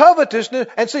 Because covetousness,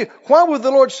 and see, why would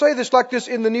the Lord say this like this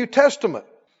in the New Testament?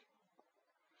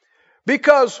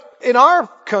 Because in our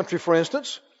country, for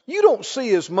instance, you don't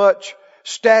see as much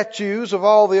statues of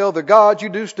all the other gods. You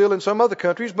do still in some other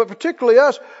countries, but particularly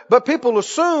us. But people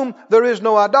assume there is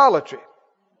no idolatry.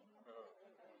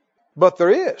 But there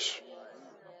is.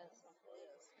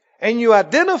 And you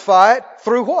identify it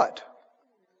through what?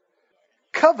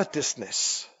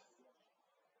 Covetousness.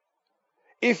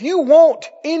 If you want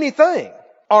anything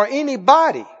or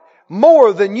anybody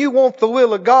more than you want the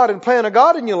will of God and plan of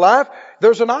God in your life,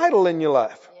 there's an idol in your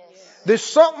life. There's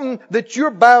something that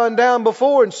you're bowing down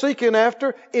before and seeking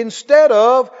after instead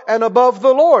of and above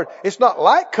the Lord. It's not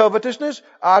like covetousness,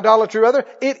 idolatry rather.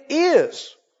 It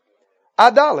is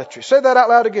idolatry. Say that out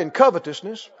loud again.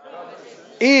 Covetousness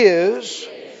is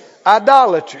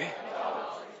idolatry.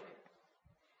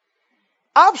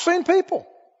 I've seen people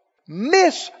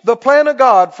miss the plan of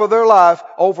God for their life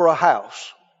over a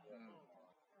house.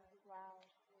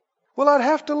 Well, I'd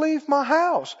have to leave my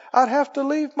house. I'd have to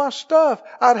leave my stuff.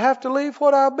 I'd have to leave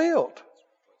what I built.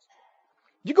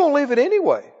 You're going to leave it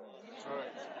anyway.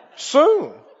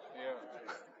 Soon.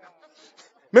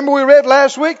 Remember we read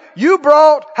last week, you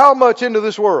brought how much into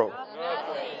this world?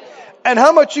 And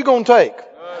how much you going to take?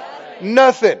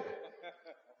 Nothing.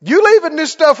 You leaving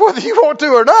this stuff whether you want to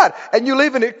or not, and you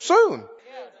leaving it soon.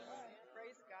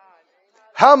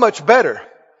 How much better,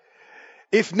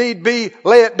 if need be,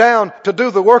 lay it down to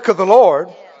do the work of the Lord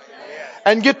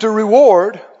and get the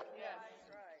reward.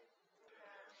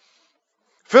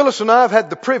 Phyllis and I have had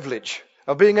the privilege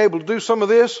of being able to do some of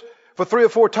this for 3 or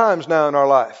 4 times now in our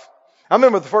life. I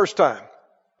remember the first time.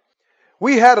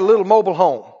 We had a little mobile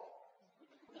home.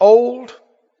 Old,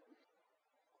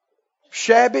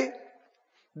 shabby,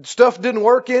 stuff didn't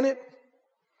work in it.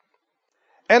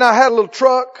 And I had a little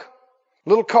truck,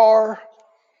 little car,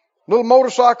 little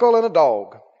motorcycle, and a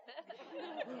dog.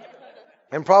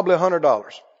 And probably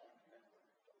 $100.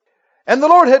 And the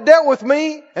Lord had dealt with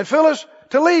me and Phyllis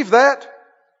to leave that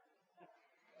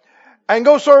and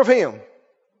go serve Him.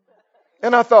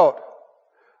 And I thought,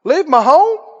 leave my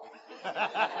home?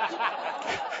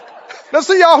 Now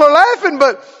see, y'all are laughing,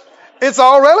 but it's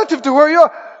all relative to where you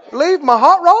are. Leave my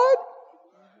hot rod?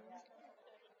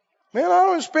 Man, I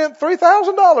only spent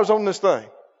 $3,000 on this thing,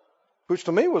 which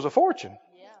to me was a fortune.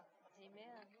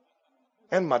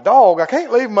 And my dog, I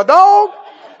can't leave my dog.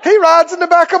 He rides in the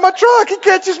back of my truck. He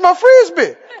catches my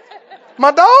Frisbee.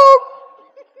 My dog.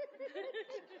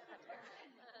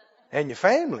 And your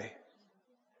family.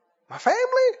 My family?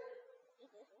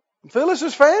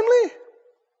 Phyllis's family?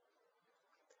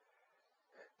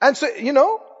 And so, you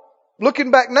know,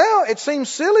 looking back now, it seems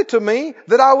silly to me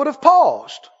that I would have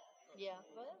paused.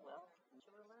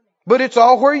 But it's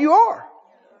all where you are.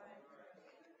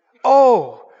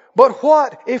 Oh, but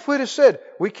what if we'd have said,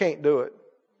 we can't do it?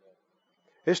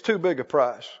 It's too big a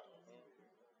price.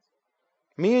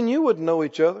 Me and you wouldn't know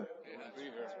each other.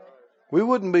 We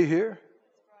wouldn't be here.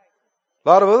 A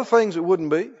lot of other things it wouldn't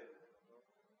be.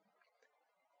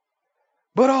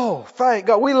 But oh, thank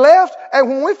God. We left, and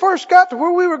when we first got to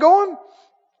where we were going,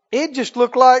 it just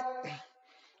looked like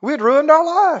we'd ruined our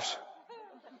lives.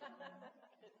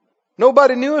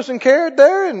 Nobody knew us and cared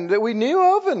there and that we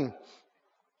knew of, and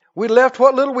we left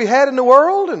what little we had in the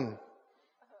world.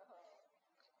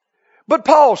 But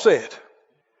Paul said,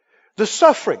 the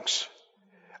sufferings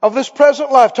of this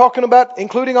present life, talking about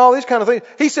including all these kind of things,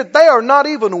 he said they are not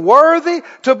even worthy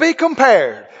to be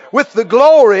compared with the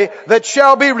glory that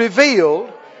shall be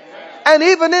revealed. And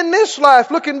even in this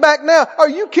life, looking back now, are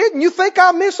you kidding? You think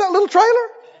I miss that little trailer?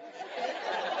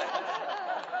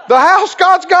 The house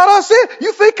God's got us in?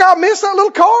 You think I miss that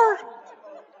little car?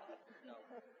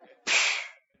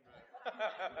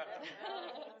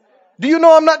 Do you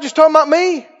know I'm not just talking about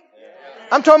me?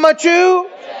 I'm talking about you.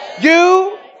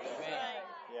 You.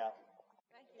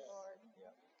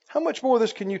 How much more of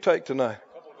this can you take tonight?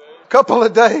 A couple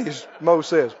of days, Mo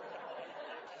says.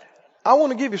 I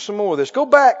want to give you some more of this. Go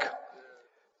back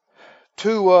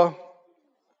to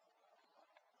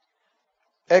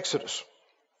Exodus.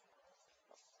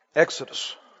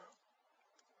 Exodus.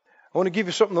 I want to give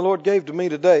you something the Lord gave to me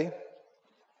today.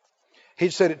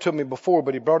 He'd said it to me before,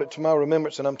 but He brought it to my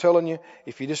remembrance. And I'm telling you,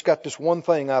 if you just got this one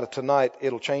thing out of tonight,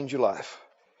 it'll change your life.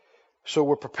 So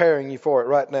we're preparing you for it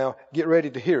right now. Get ready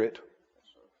to hear it.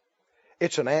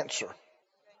 It's an answer.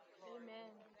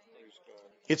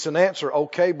 It's an answer.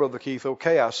 Okay, Brother Keith.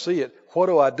 Okay, I see it. What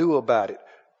do I do about it?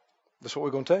 That's what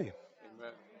we're going to tell you.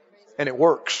 And it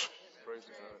works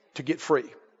to get free.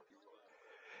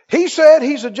 He said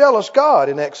He's a jealous God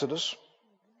in Exodus.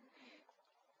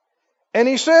 And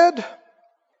He said,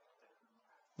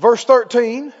 verse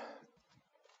 13,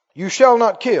 you shall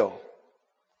not kill.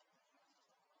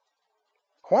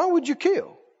 Why would you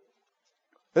kill?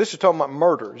 This is talking about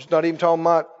murder. It's not even talking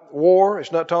about war.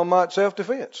 It's not talking about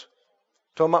self-defense. It's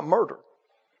talking about murder.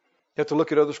 You have to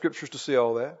look at other scriptures to see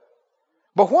all that.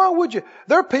 But why would you?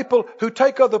 There are people who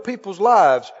take other people's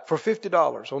lives for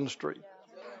 $50 on the street.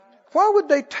 Why would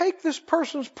they take this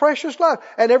person's precious life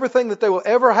and everything that they will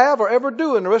ever have or ever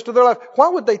do in the rest of their life? Why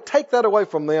would they take that away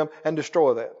from them and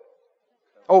destroy that?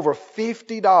 Over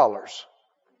 $50.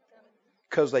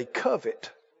 Because they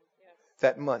covet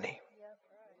that money.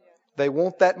 They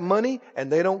want that money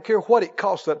and they don't care what it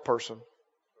costs that person.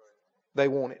 They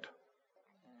want it.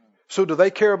 So do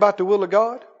they care about the will of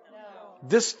God? No.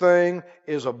 This thing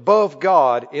is above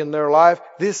God in their life.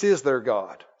 This is their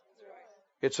God.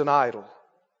 It's an idol.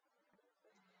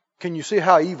 Can you see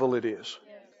how evil it is?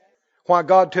 Why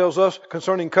God tells us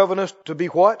concerning covenants to be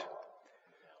what?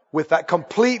 With that,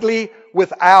 completely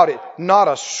without it. Not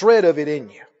a shred of it in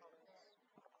you.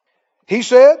 He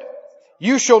said,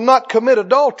 you shall not commit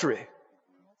adultery.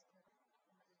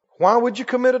 Why would you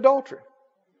commit adultery?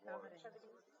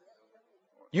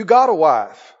 You got a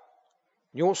wife.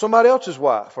 You want somebody else's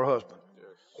wife or husband.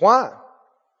 Why?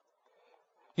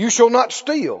 You shall not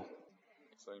steal.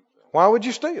 Why would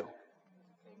you steal?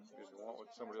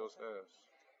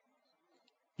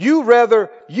 You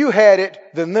rather you had it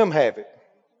than them have it.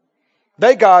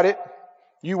 They got it.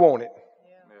 You want it.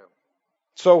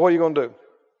 So what are you going to do?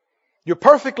 You're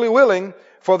perfectly willing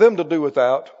for them to do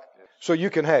without so you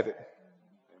can have it.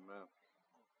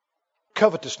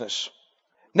 Covetousness.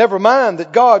 Never mind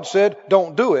that God said,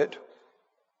 don't do it.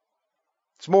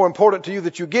 It's more important to you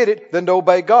that you get it than to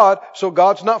obey God. So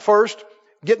God's not first.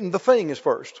 Getting the thing is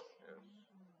first.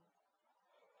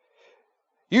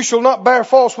 You shall not bear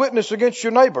false witness against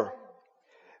your neighbor.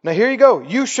 Now here you go.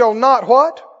 You shall not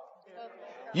what?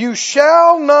 You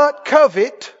shall not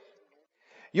covet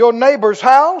your neighbor's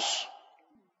house.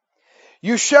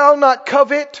 You shall not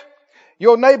covet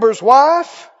your neighbor's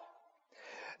wife,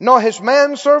 nor his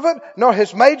manservant, nor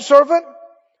his maidservant.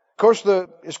 Of course,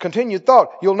 it's continued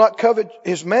thought. You'll not covet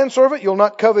his manservant. You'll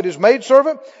not covet his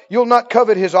maidservant. You'll not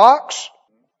covet his ox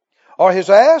or his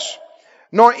ass,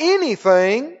 nor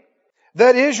anything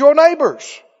that is your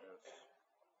neighbor's.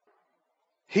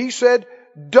 He said,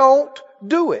 don't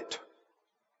do it.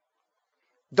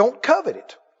 Don't covet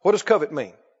it. What does covet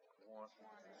mean?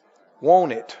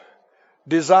 Want it.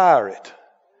 Desire it.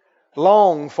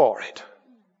 Long for it.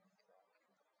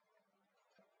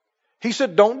 He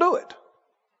said, don't do it.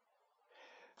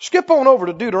 Skip on over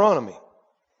to Deuteronomy.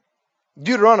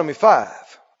 Deuteronomy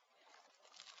 5.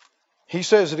 He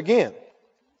says it again.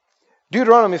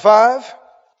 Deuteronomy 5,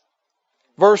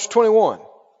 verse 21.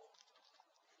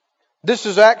 This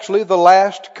is actually the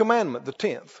last commandment, the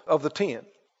 10th of the 10.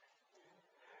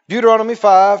 Deuteronomy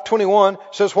 5:21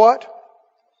 says what?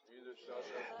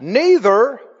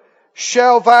 Neither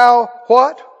shall thou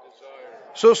what?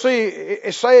 So see,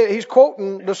 he's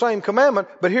quoting the same commandment,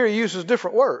 but here he uses a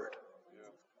different word.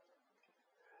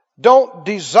 Don't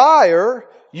desire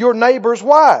your neighbor's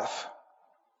wife.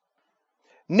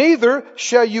 Neither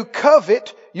shall you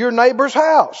covet your neighbor's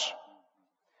house.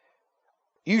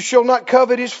 You shall not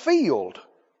covet his field,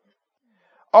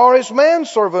 or his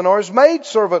manservant, or his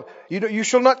maidservant. You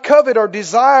shall not covet or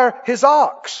desire his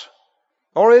ox,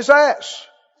 or his ass.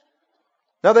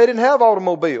 Now they didn't have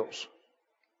automobiles.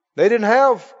 They didn't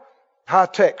have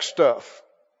high-tech stuff.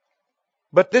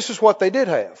 But this is what they did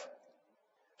have.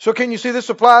 So can you see this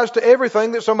applies to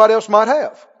everything that somebody else might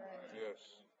have? Yes.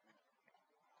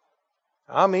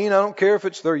 I mean, I don't care if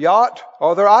it's their yacht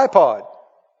or their iPod.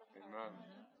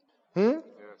 Yes.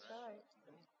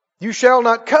 You shall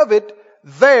not covet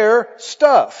their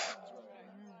stuff.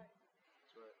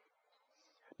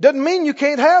 Doesn't mean you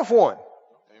can't have one.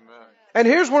 Amen. And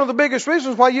here's one of the biggest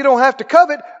reasons why you don't have to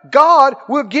covet. God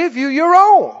will give you your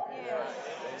own.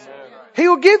 Yes. He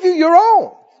will give you your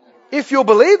own. If you'll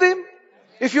believe Him.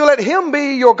 If you let Him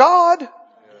be your God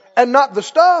and not the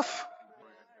stuff,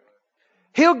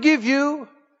 He'll give you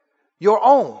your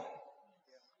own.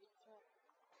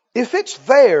 If it's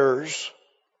theirs,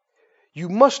 you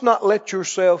must not let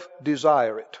yourself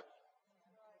desire it.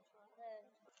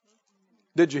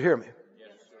 Did you hear me?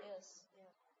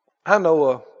 I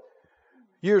know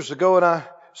years ago, and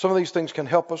some of these things can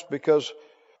help us because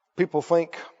people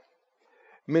think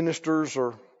ministers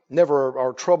never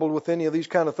are troubled with any of these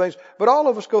kind of things. But all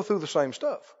of us go through the same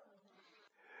stuff.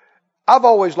 I've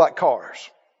always liked cars.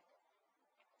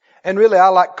 And really, I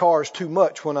liked cars too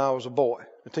much when I was a boy,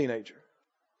 a teenager.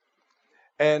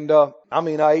 And,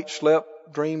 I ate,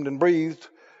 slept, dreamed, and breathed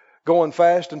going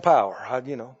fast and power,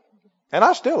 And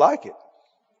I still like it.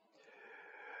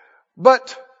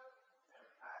 But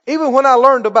even when I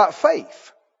learned about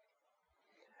faith,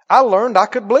 I learned I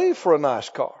could believe for a nice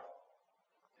car.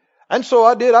 And so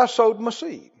I did. I sowed my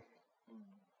seed.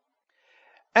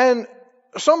 And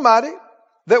somebody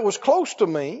that was close to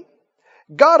me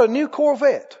got a new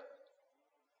Corvette.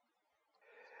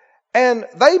 And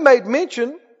they made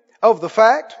mention of the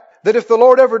fact that if the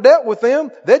Lord ever dealt with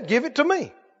them, they'd give it to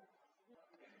me.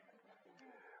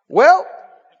 Well,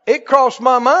 it crossed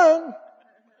my mind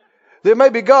that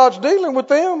maybe God's dealing with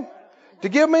them to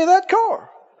give me that car.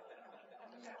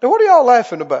 Now, what are y'all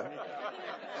laughing about?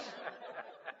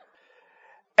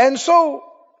 And so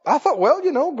I thought, well,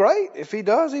 great. If He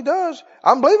does, He does.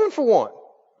 I'm believing for one.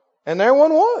 And there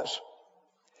one was.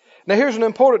 Now, here's an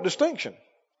important distinction.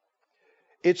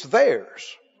 It's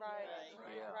theirs.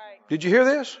 Did you hear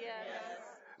this?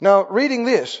 Now, reading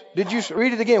this, did you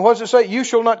read it again? What does it say? You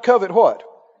shall not covet what?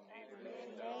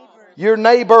 Your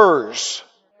neighbors.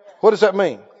 What does that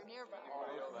mean?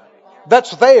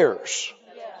 That's theirs.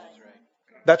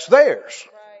 That's theirs.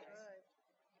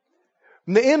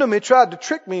 And the enemy tried to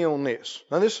trick me on this.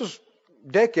 Now, this is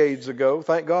decades ago.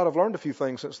 Thank God I've learned a few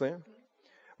things since then.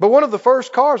 But one of the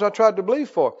first cars I tried to believe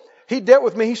for, he dealt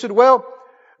with me. He said, well,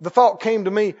 the thought came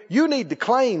to me, you need to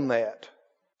claim that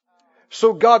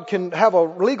so God can have a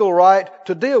legal right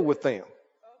to deal with them.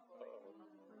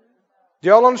 Do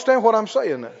y'all understand what I'm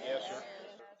saying now? Yes, sir.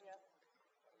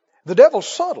 The devil's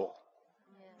subtle.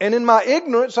 And in my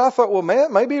ignorance, I thought, well,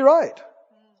 man, maybe you're right.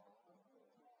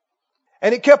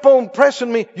 And it kept on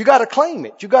pressing me, you got to claim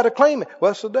it. You got to claim it.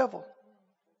 Well, it's the devil.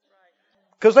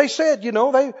 Because they said,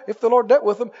 if the Lord dealt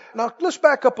with them. Now, let's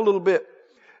back up a little bit.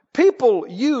 People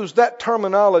use that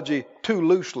terminology too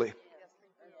loosely.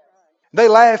 They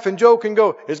laugh and joke and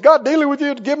go, is God dealing with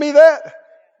you to give me that?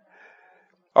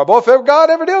 Or, boy, if God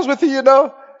ever deals with you,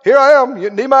 here I am.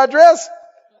 You need my address?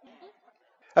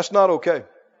 That's not okay.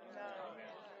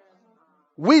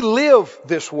 We live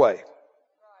this way.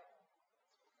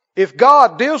 If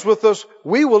God deals with us,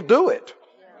 we will do it.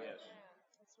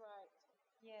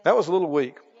 That was a little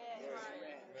weak.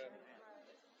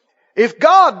 If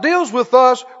God deals with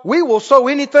us, we will sow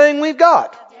anything we've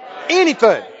got.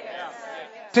 Anything.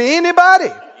 To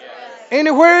anybody.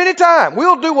 Anywhere, anytime.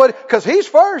 We'll do what, because He's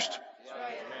first.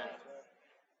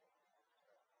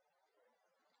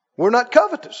 We're not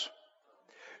covetous.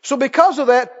 So because of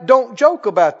that, don't joke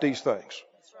about these things.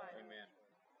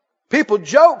 People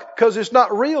joke because it's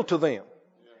not real to them.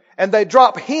 And they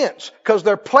drop hints because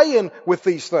they're playing with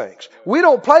these things. We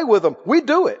don't play with them. We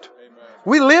do it.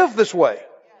 We live this way.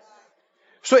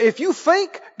 So if you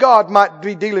think God might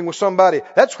be dealing with somebody,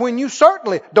 that's when you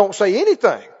certainly don't say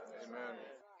anything.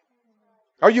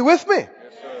 Are you with me? Yes,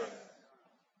 sir.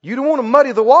 You don't want to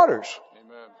muddy the waters.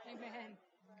 Amen.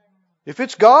 If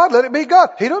it's God, let it be God.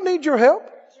 He don't need your help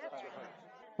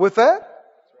with that.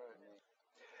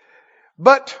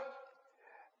 But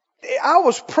I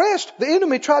was pressed. The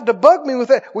enemy tried to bug me with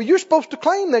that. Well, you're supposed to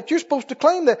claim that. You're supposed to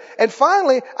claim that. And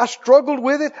finally, I struggled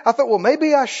with it. I thought, well,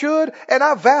 maybe I should. And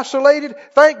I vacillated.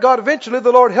 Thank God, eventually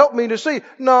the Lord helped me to see,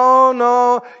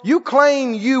 no, you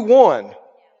claim you won,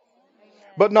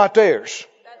 but not theirs.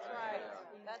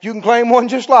 You can claim one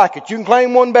just like it. You can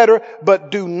claim one better, but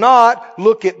do not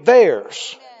look at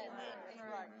theirs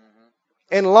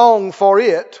and long for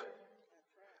it.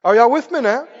 Are y'all with me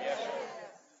now?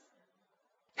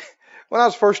 When I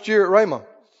was first year at Rhema,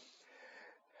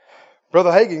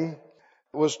 Brother Hagin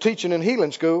was teaching in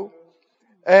healing school,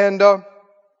 and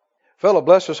fellow,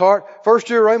 bless his heart, first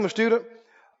year Rhema student,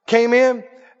 came in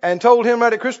and told him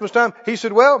right at Christmas time, he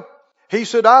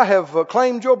said, I have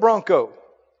claimed your Bronco.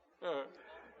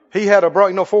 He had a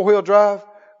 4-wheel drive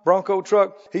Bronco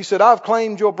truck. He said, I've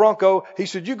claimed your Bronco. He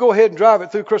said, you go ahead and drive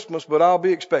it through Christmas, but I'll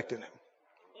be expecting him.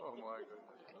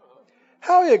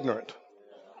 How ignorant.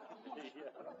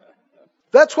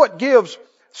 That's what gives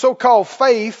so-called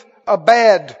faith a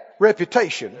bad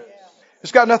reputation.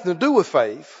 It's got nothing to do with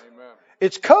faith.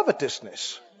 It's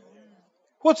covetousness.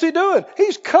 What's he doing?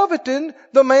 He's coveting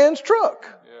the man's truck.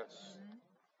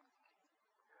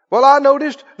 Well, I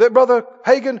noticed that Brother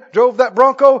Hagin drove that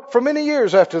Bronco for many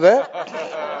years after that.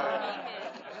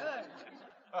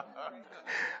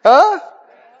 Huh?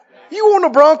 You want a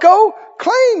Bronco?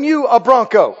 Claim you a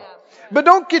Bronco. But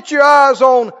don't get your eyes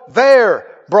on their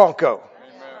Bronco.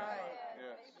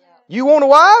 You want a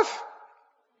wife?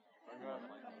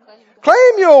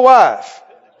 Claim your wife.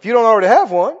 If you don't already have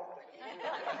one.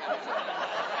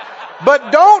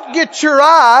 But don't get your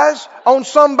eyes on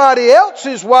somebody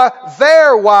else's wife,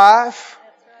 their wife.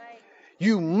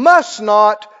 You must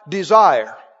not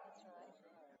desire.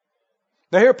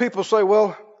 Now here people say,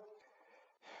 well,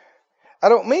 I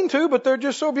don't mean to, but they're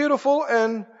just so beautiful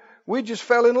and we just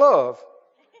fell in love.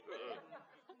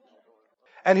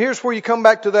 And here's where you come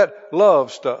back to that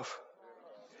love stuff.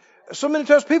 So many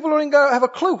times people don't even have a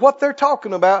clue what they're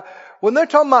talking about. When they're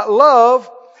talking about love,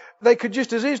 they could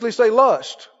just as easily say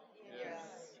lust.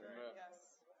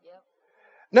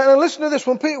 Now listen to this.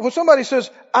 When somebody says,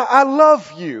 I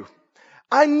love you,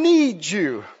 I need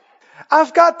you,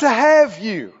 I've got to have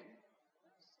you,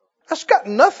 that's got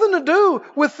nothing to do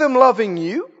with them loving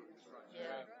you.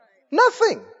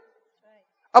 Nothing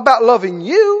about loving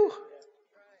you.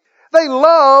 They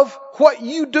love what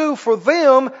you do for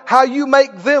them, how you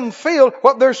make them feel.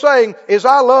 What they're saying is,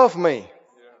 I love me.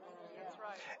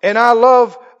 And I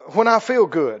love when I feel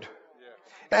good.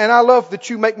 And I love that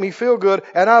you make me feel good.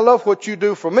 And I love what you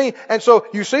do for me. And so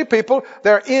you see people,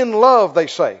 they're in love, they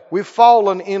say. We've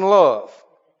fallen in love.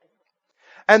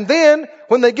 And then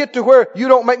when they get to where you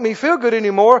don't make me feel good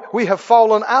anymore, we have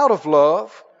fallen out of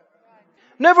love.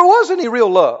 Never was any real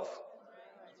love.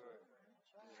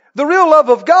 The real love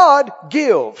of God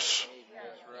gives.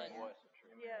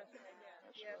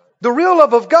 The real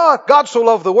love of God, God so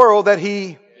loved the world that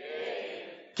He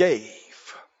gave.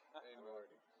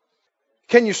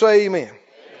 Can you say amen?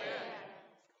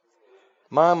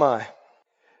 My.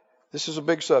 This is a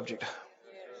big subject.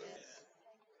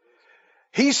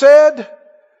 He said,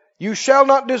 you shall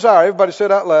not desire. Everybody say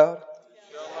it out loud.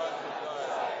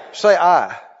 Say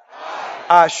I.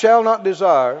 I shall not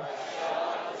desire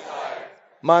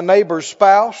my neighbor's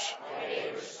spouse,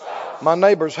 my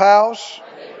neighbor's house,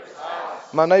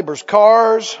 my neighbor's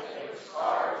cars,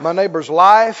 my neighbor's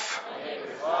life,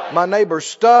 my neighbor's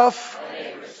stuff.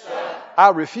 I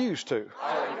refuse to.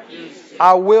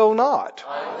 I will not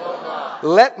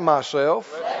let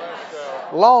myself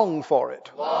long for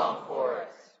it.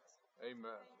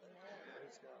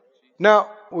 Now,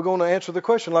 we're going to answer the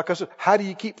question, like I said, how do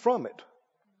you keep from it?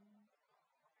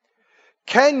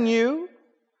 Can you,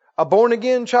 a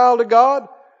born-again child of God,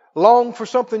 long for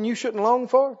something you shouldn't long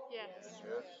for? Yes.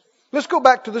 Let's go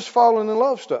back to this falling in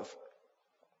love stuff.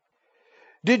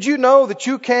 Did you know that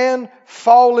you can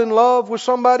fall in love with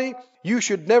somebody you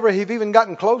should never have even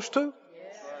gotten close to?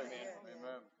 Yes.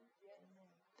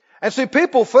 And see,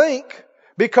 people think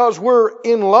because we're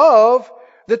in love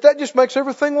that just makes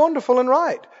everything wonderful and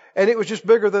right. And it was just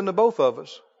bigger than the both of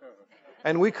us.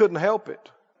 And we couldn't help it.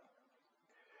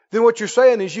 Then what you're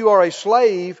saying is you are a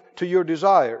slave to your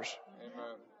desires.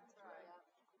 Amen.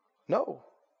 No.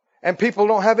 And people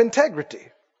don't have integrity.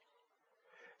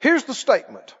 Here's the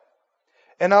statement.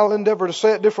 And I'll endeavor to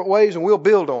say it different ways and we'll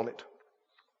build on it.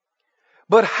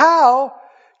 But how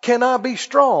can I be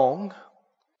strong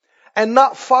and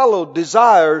not follow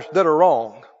desires that are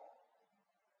wrong?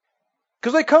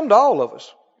 Because they come to all of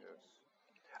us.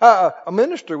 A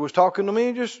minister was talking to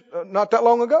me just not that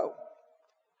long ago.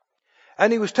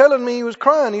 And he was telling me he was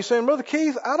crying. He's saying, Brother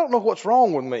Keith, I don't know what's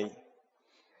wrong with me.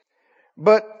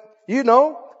 But,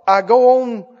 I go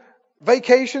on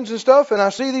vacations and stuff and I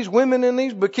see these women in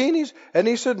these bikinis. And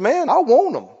he said, man, I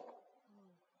want them.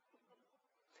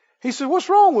 He said, what's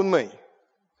wrong with me?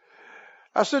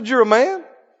 I said, you're a man.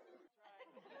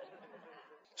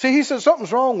 See, he said,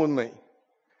 something's wrong with me.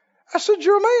 I said,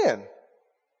 you're a man.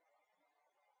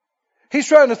 He's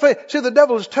trying to think. See, the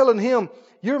devil is telling him,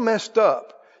 you're messed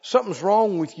up. Something's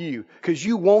wrong with you because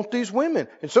you want these women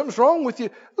and something's wrong with you.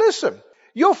 Listen,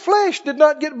 your flesh did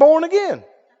not get born again.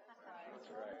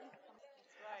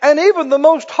 And even the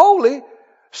most holy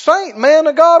saint, man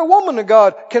of God, or woman of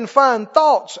God can find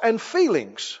thoughts and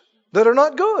feelings that are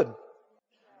not good.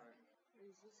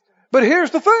 But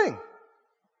here's the thing.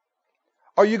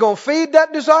 Are you going to feed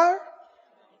that desire?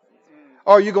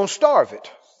 Or are you going to starve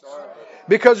it?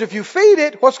 Because if you feed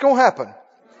it, what's going to happen?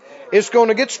 It's going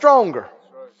to get stronger.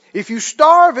 If you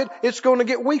starve it, it's going to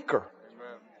get weaker.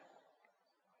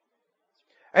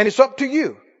 And it's up to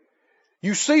you.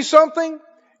 You see something,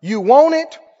 you want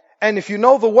it, and if you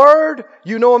know the word,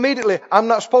 you know immediately, I'm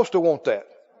not supposed to want that.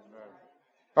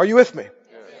 Are you with me?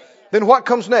 Then what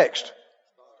comes next?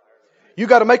 You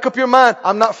got to make up your mind,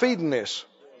 I'm not feeding this.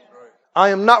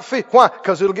 I am not feeding. Why?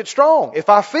 Because it'll get strong. If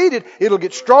I feed it, it'll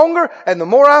get stronger, and the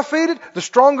more I feed it, the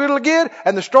stronger it'll get,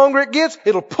 and the stronger it gets,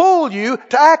 it'll pull you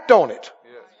to act on it.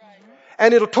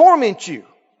 And it'll torment you.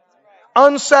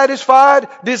 Unsatisfied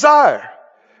desire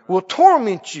will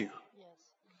torment you.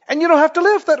 And you don't have to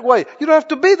live that way. You don't have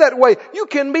to be that way. You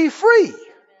can be free.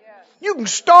 You can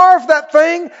starve that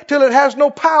thing till it has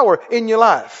no power in your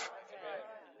life.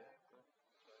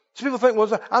 So people think,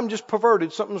 well, I'm just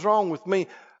perverted. Something's wrong with me.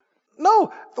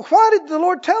 No. Why did the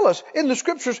Lord tell us? In the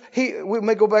scriptures, we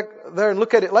may go back there and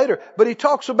look at it later, but He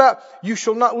talks about you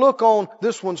shall not look on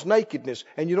this one's nakedness,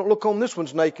 and you don't look on this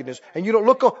one's nakedness, and you don't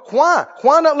look on... Why?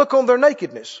 Why not look on their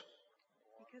nakedness?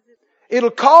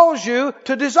 It'll cause you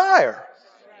to desire.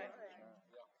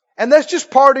 And that's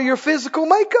just part of your physical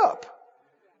makeup.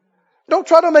 Don't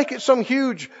try to make it some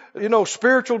huge,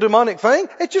 spiritual demonic thing.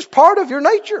 It's just part of your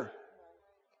nature.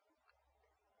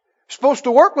 Supposed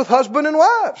to work with husband and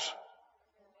wives.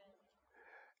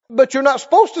 But you're not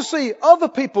supposed to see other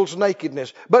people's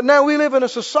nakedness. But now we live in a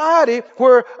society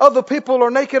where other people are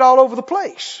naked all over the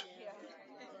place.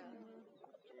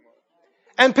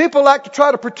 And people like to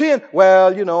try to pretend,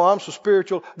 well, you know, I'm so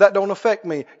spiritual, that don't affect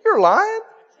me. You're lying.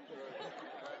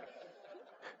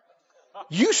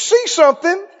 You see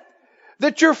something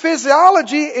that your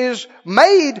physiology is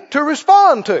made to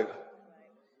respond to.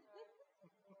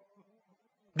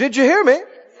 Did you hear me?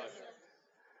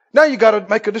 Now you got to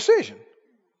make a decision.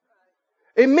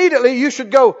 Immediately you should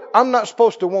go, I'm not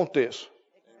supposed to want this.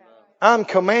 I'm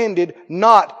commanded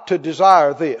not to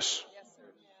desire this.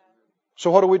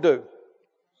 So what do?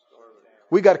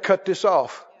 We got to cut this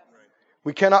off.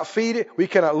 We cannot feed it. We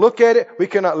cannot look at it. We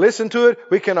cannot listen to it.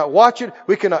 We cannot watch it.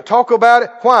 We cannot talk about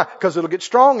it. Why? Because it'll get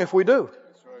strong if we do.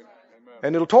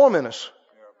 And it'll torment us.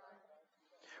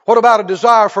 What about a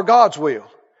desire for God's will?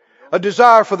 A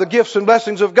desire for the gifts and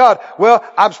blessings of God. Well,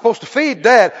 I'm supposed to feed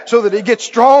that so that it gets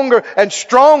stronger and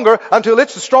stronger until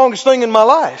it's the strongest thing in my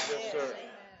life.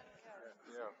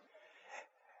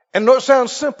 And I know it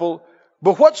sounds simple,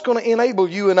 but what's going to enable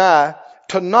you and I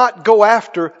to not go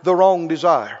after the wrong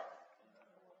desire?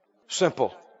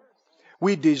 Simple.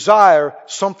 We desire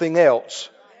something else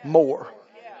more.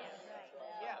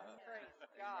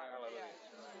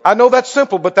 I know that's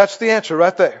simple, but that's the answer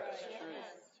right there.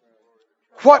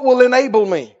 What will enable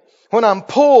me? When I'm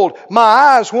pulled, my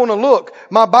eyes want to look.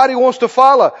 My body wants to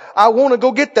follow. I want to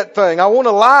go get that thing. I want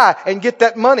to lie and get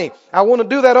that money. I want to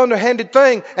do that underhanded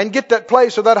thing and get that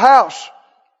place or that house.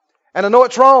 And I know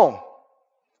it's wrong,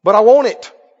 but I want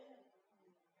it.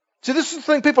 See, this is the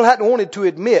thing people hadn't wanted to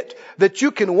admit, that you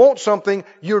can want something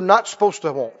you're not supposed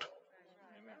to want.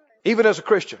 Even as a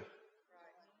Christian.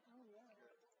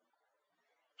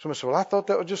 Somebody said, well, I thought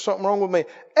that was just something wrong with me.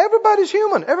 Everybody's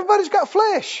human. Everybody's got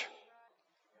flesh.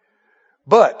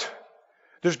 But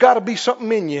there's got to be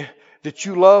something in you that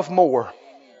you love more.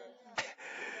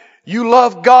 You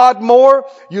love God more.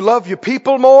 You love your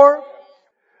people more.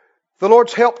 The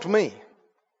Lord's helped me.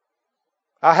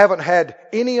 I haven't had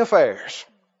any affairs.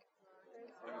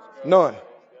 None.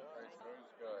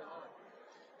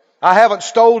 I haven't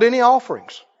stole any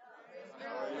offerings.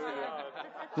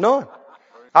 None.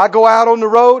 I go out on the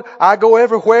road. I go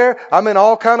everywhere. I'm in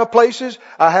all kind of places.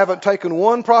 I haven't taken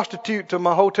one prostitute to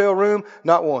my hotel room.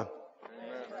 Not one.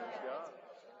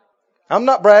 I'm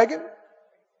not bragging.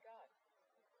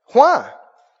 Why?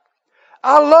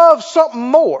 I love something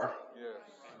more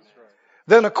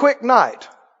than a quick night.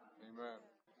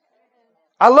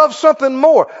 I love something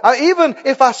more. Even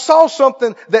if I saw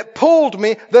something that pulled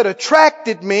me, that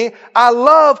attracted me, I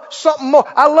love something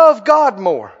more. I love God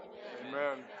more.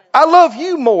 Amen. I love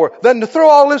you more than to throw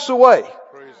all this away.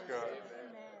 Praise God.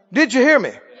 Did you hear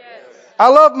me? Yes. I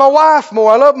love my wife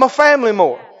more. I love my family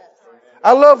more.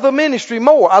 I love the ministry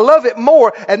more. I love it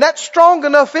more. And that's strong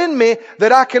enough in me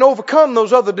that I can overcome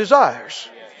those other desires.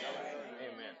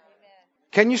 Amen.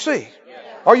 Can you see?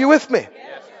 Are you with me?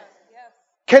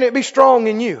 Can it be strong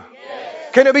in you?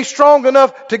 Yes. Can it be strong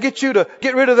enough to get you to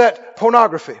get rid of that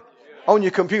pornography on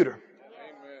your computer?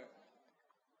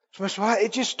 So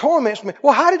it just torments me.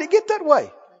 Well, how did it get that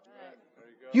way?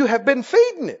 You have been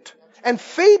feeding it and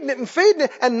feeding it and feeding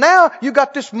it. And now you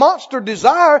got this monster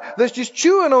desire that's just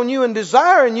chewing on you and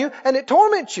desiring you, and it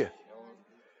torments you.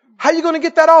 How are you going to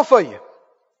get that off of you?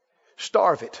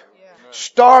 Starve it.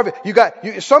 Starve it.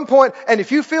 At some point, and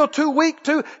if you feel too weak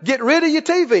to, get rid of your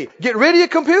TV. Get rid of your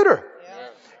computer.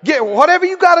 Get whatever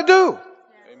you got to do.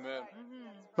 Amen.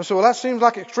 I said, well, that seems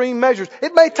like extreme measures.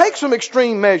 It may take some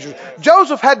extreme measures.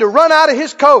 Joseph had to run out of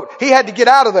his coat. He had to get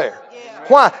out of there.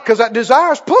 Why? Because that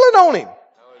desire is pulling on him.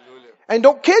 And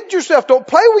don't kid yourself. Don't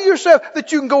play with yourself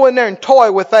that you can go in there and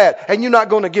toy with that and you're not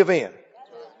going to give in.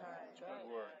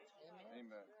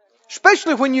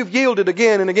 Especially when you've yielded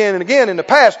again and again and again in the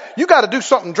past, you got to do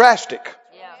something drastic.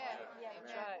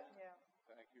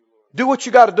 Do what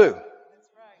you got to do.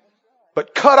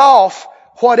 But cut off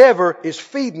whatever is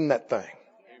feeding that thing.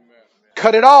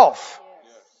 Cut it off.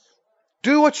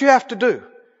 Do what you have to do.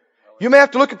 You may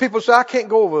have to look at people and say, I can't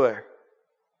go over there.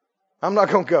 I'm not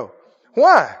going to go.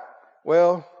 Why?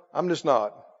 Well, I'm just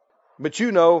not. But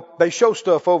you know, they show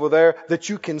stuff over there that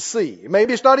you can see.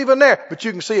 Maybe it's not even there, but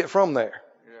you can see it from there.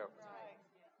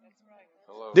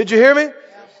 Did you hear me?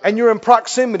 And you're in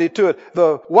proximity to it.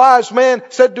 The wise man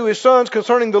said to his sons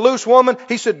concerning the loose woman,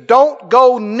 he said, don't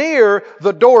go near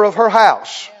the door of her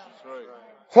house.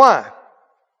 Why?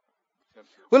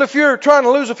 Well, if you're trying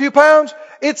to lose a few pounds,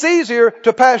 it's easier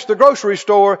to pass the grocery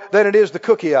store than it is the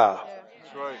cookie aisle.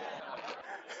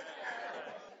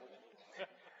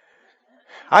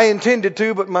 I intended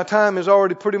to, but my time is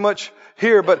already pretty much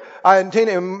here. But I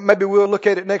intended, and maybe we'll look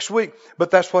at it next week. But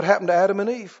that's what happened to Adam and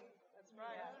Eve.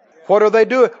 What are they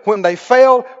doing? When they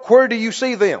fail, where do you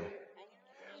see them?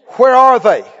 Where are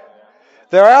they?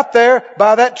 They're out there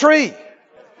by that tree.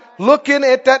 Looking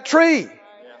at that tree.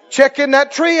 Checking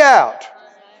that tree out.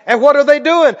 And what are they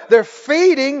doing? They're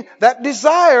feeding that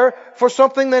desire for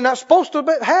something they're not supposed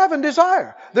to have and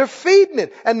desire. They're feeding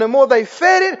it. And the more they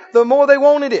fed it, the more they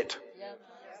wanted it.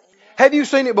 Have you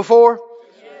seen it before?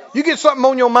 You get something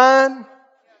on your mind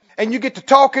and you get to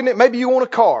talking it. Maybe you want a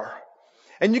car.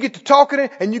 And you get to talking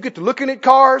it and you get to looking at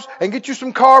cars and get you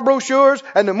some car brochures.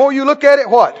 And the more you look at it,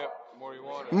 what?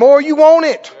 The more you want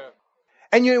it.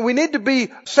 And we need to be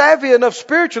savvy enough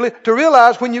spiritually to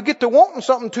realize when you get to wanting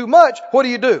something too much, what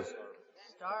do?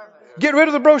 Get rid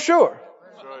of the brochure.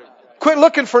 Quit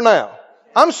looking for now.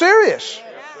 I'm serious.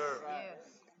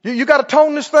 You got to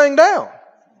tone this thing down.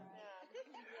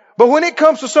 But when it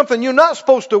comes to something you're not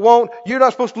supposed to want, you're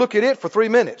not supposed to look at it for 3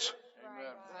 minutes.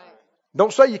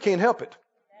 Don't say you can't help it.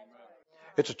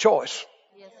 It's a choice.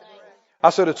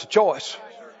 I said it's a choice.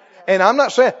 And I'm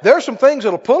not saying, there are some things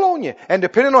that'll pull on you. And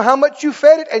depending on how much you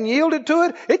fed it and yielded to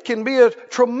it, it can be a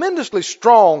tremendously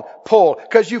strong pull.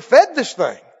 Because you fed this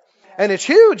thing. And it's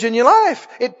huge in your life.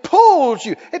 It pulls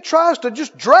you. It tries to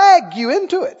just drag you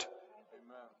into it.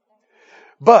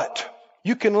 But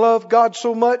you can love God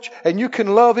so much, and you can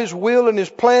love His will and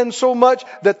His plan so much,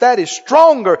 that is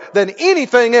stronger than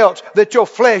anything else that your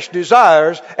flesh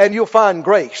desires, and you'll find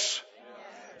grace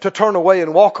to turn away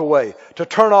and walk away, to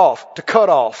turn off, to cut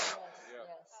off,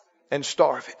 and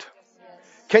starve it.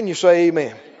 Can you say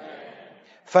amen?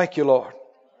 Thank you, Lord.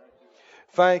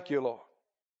 Thank you, Lord.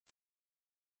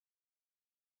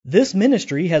 This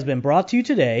ministry has been brought to you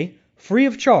today, free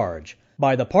of charge,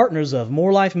 by the partners of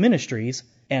More Life Ministries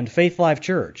and Faith Life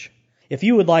Church. If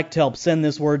you would like to help send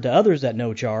this word to others at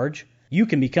no charge, you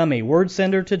can become a word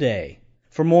sender today.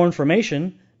 For more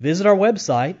information, visit our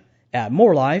website at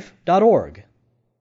morelife.org.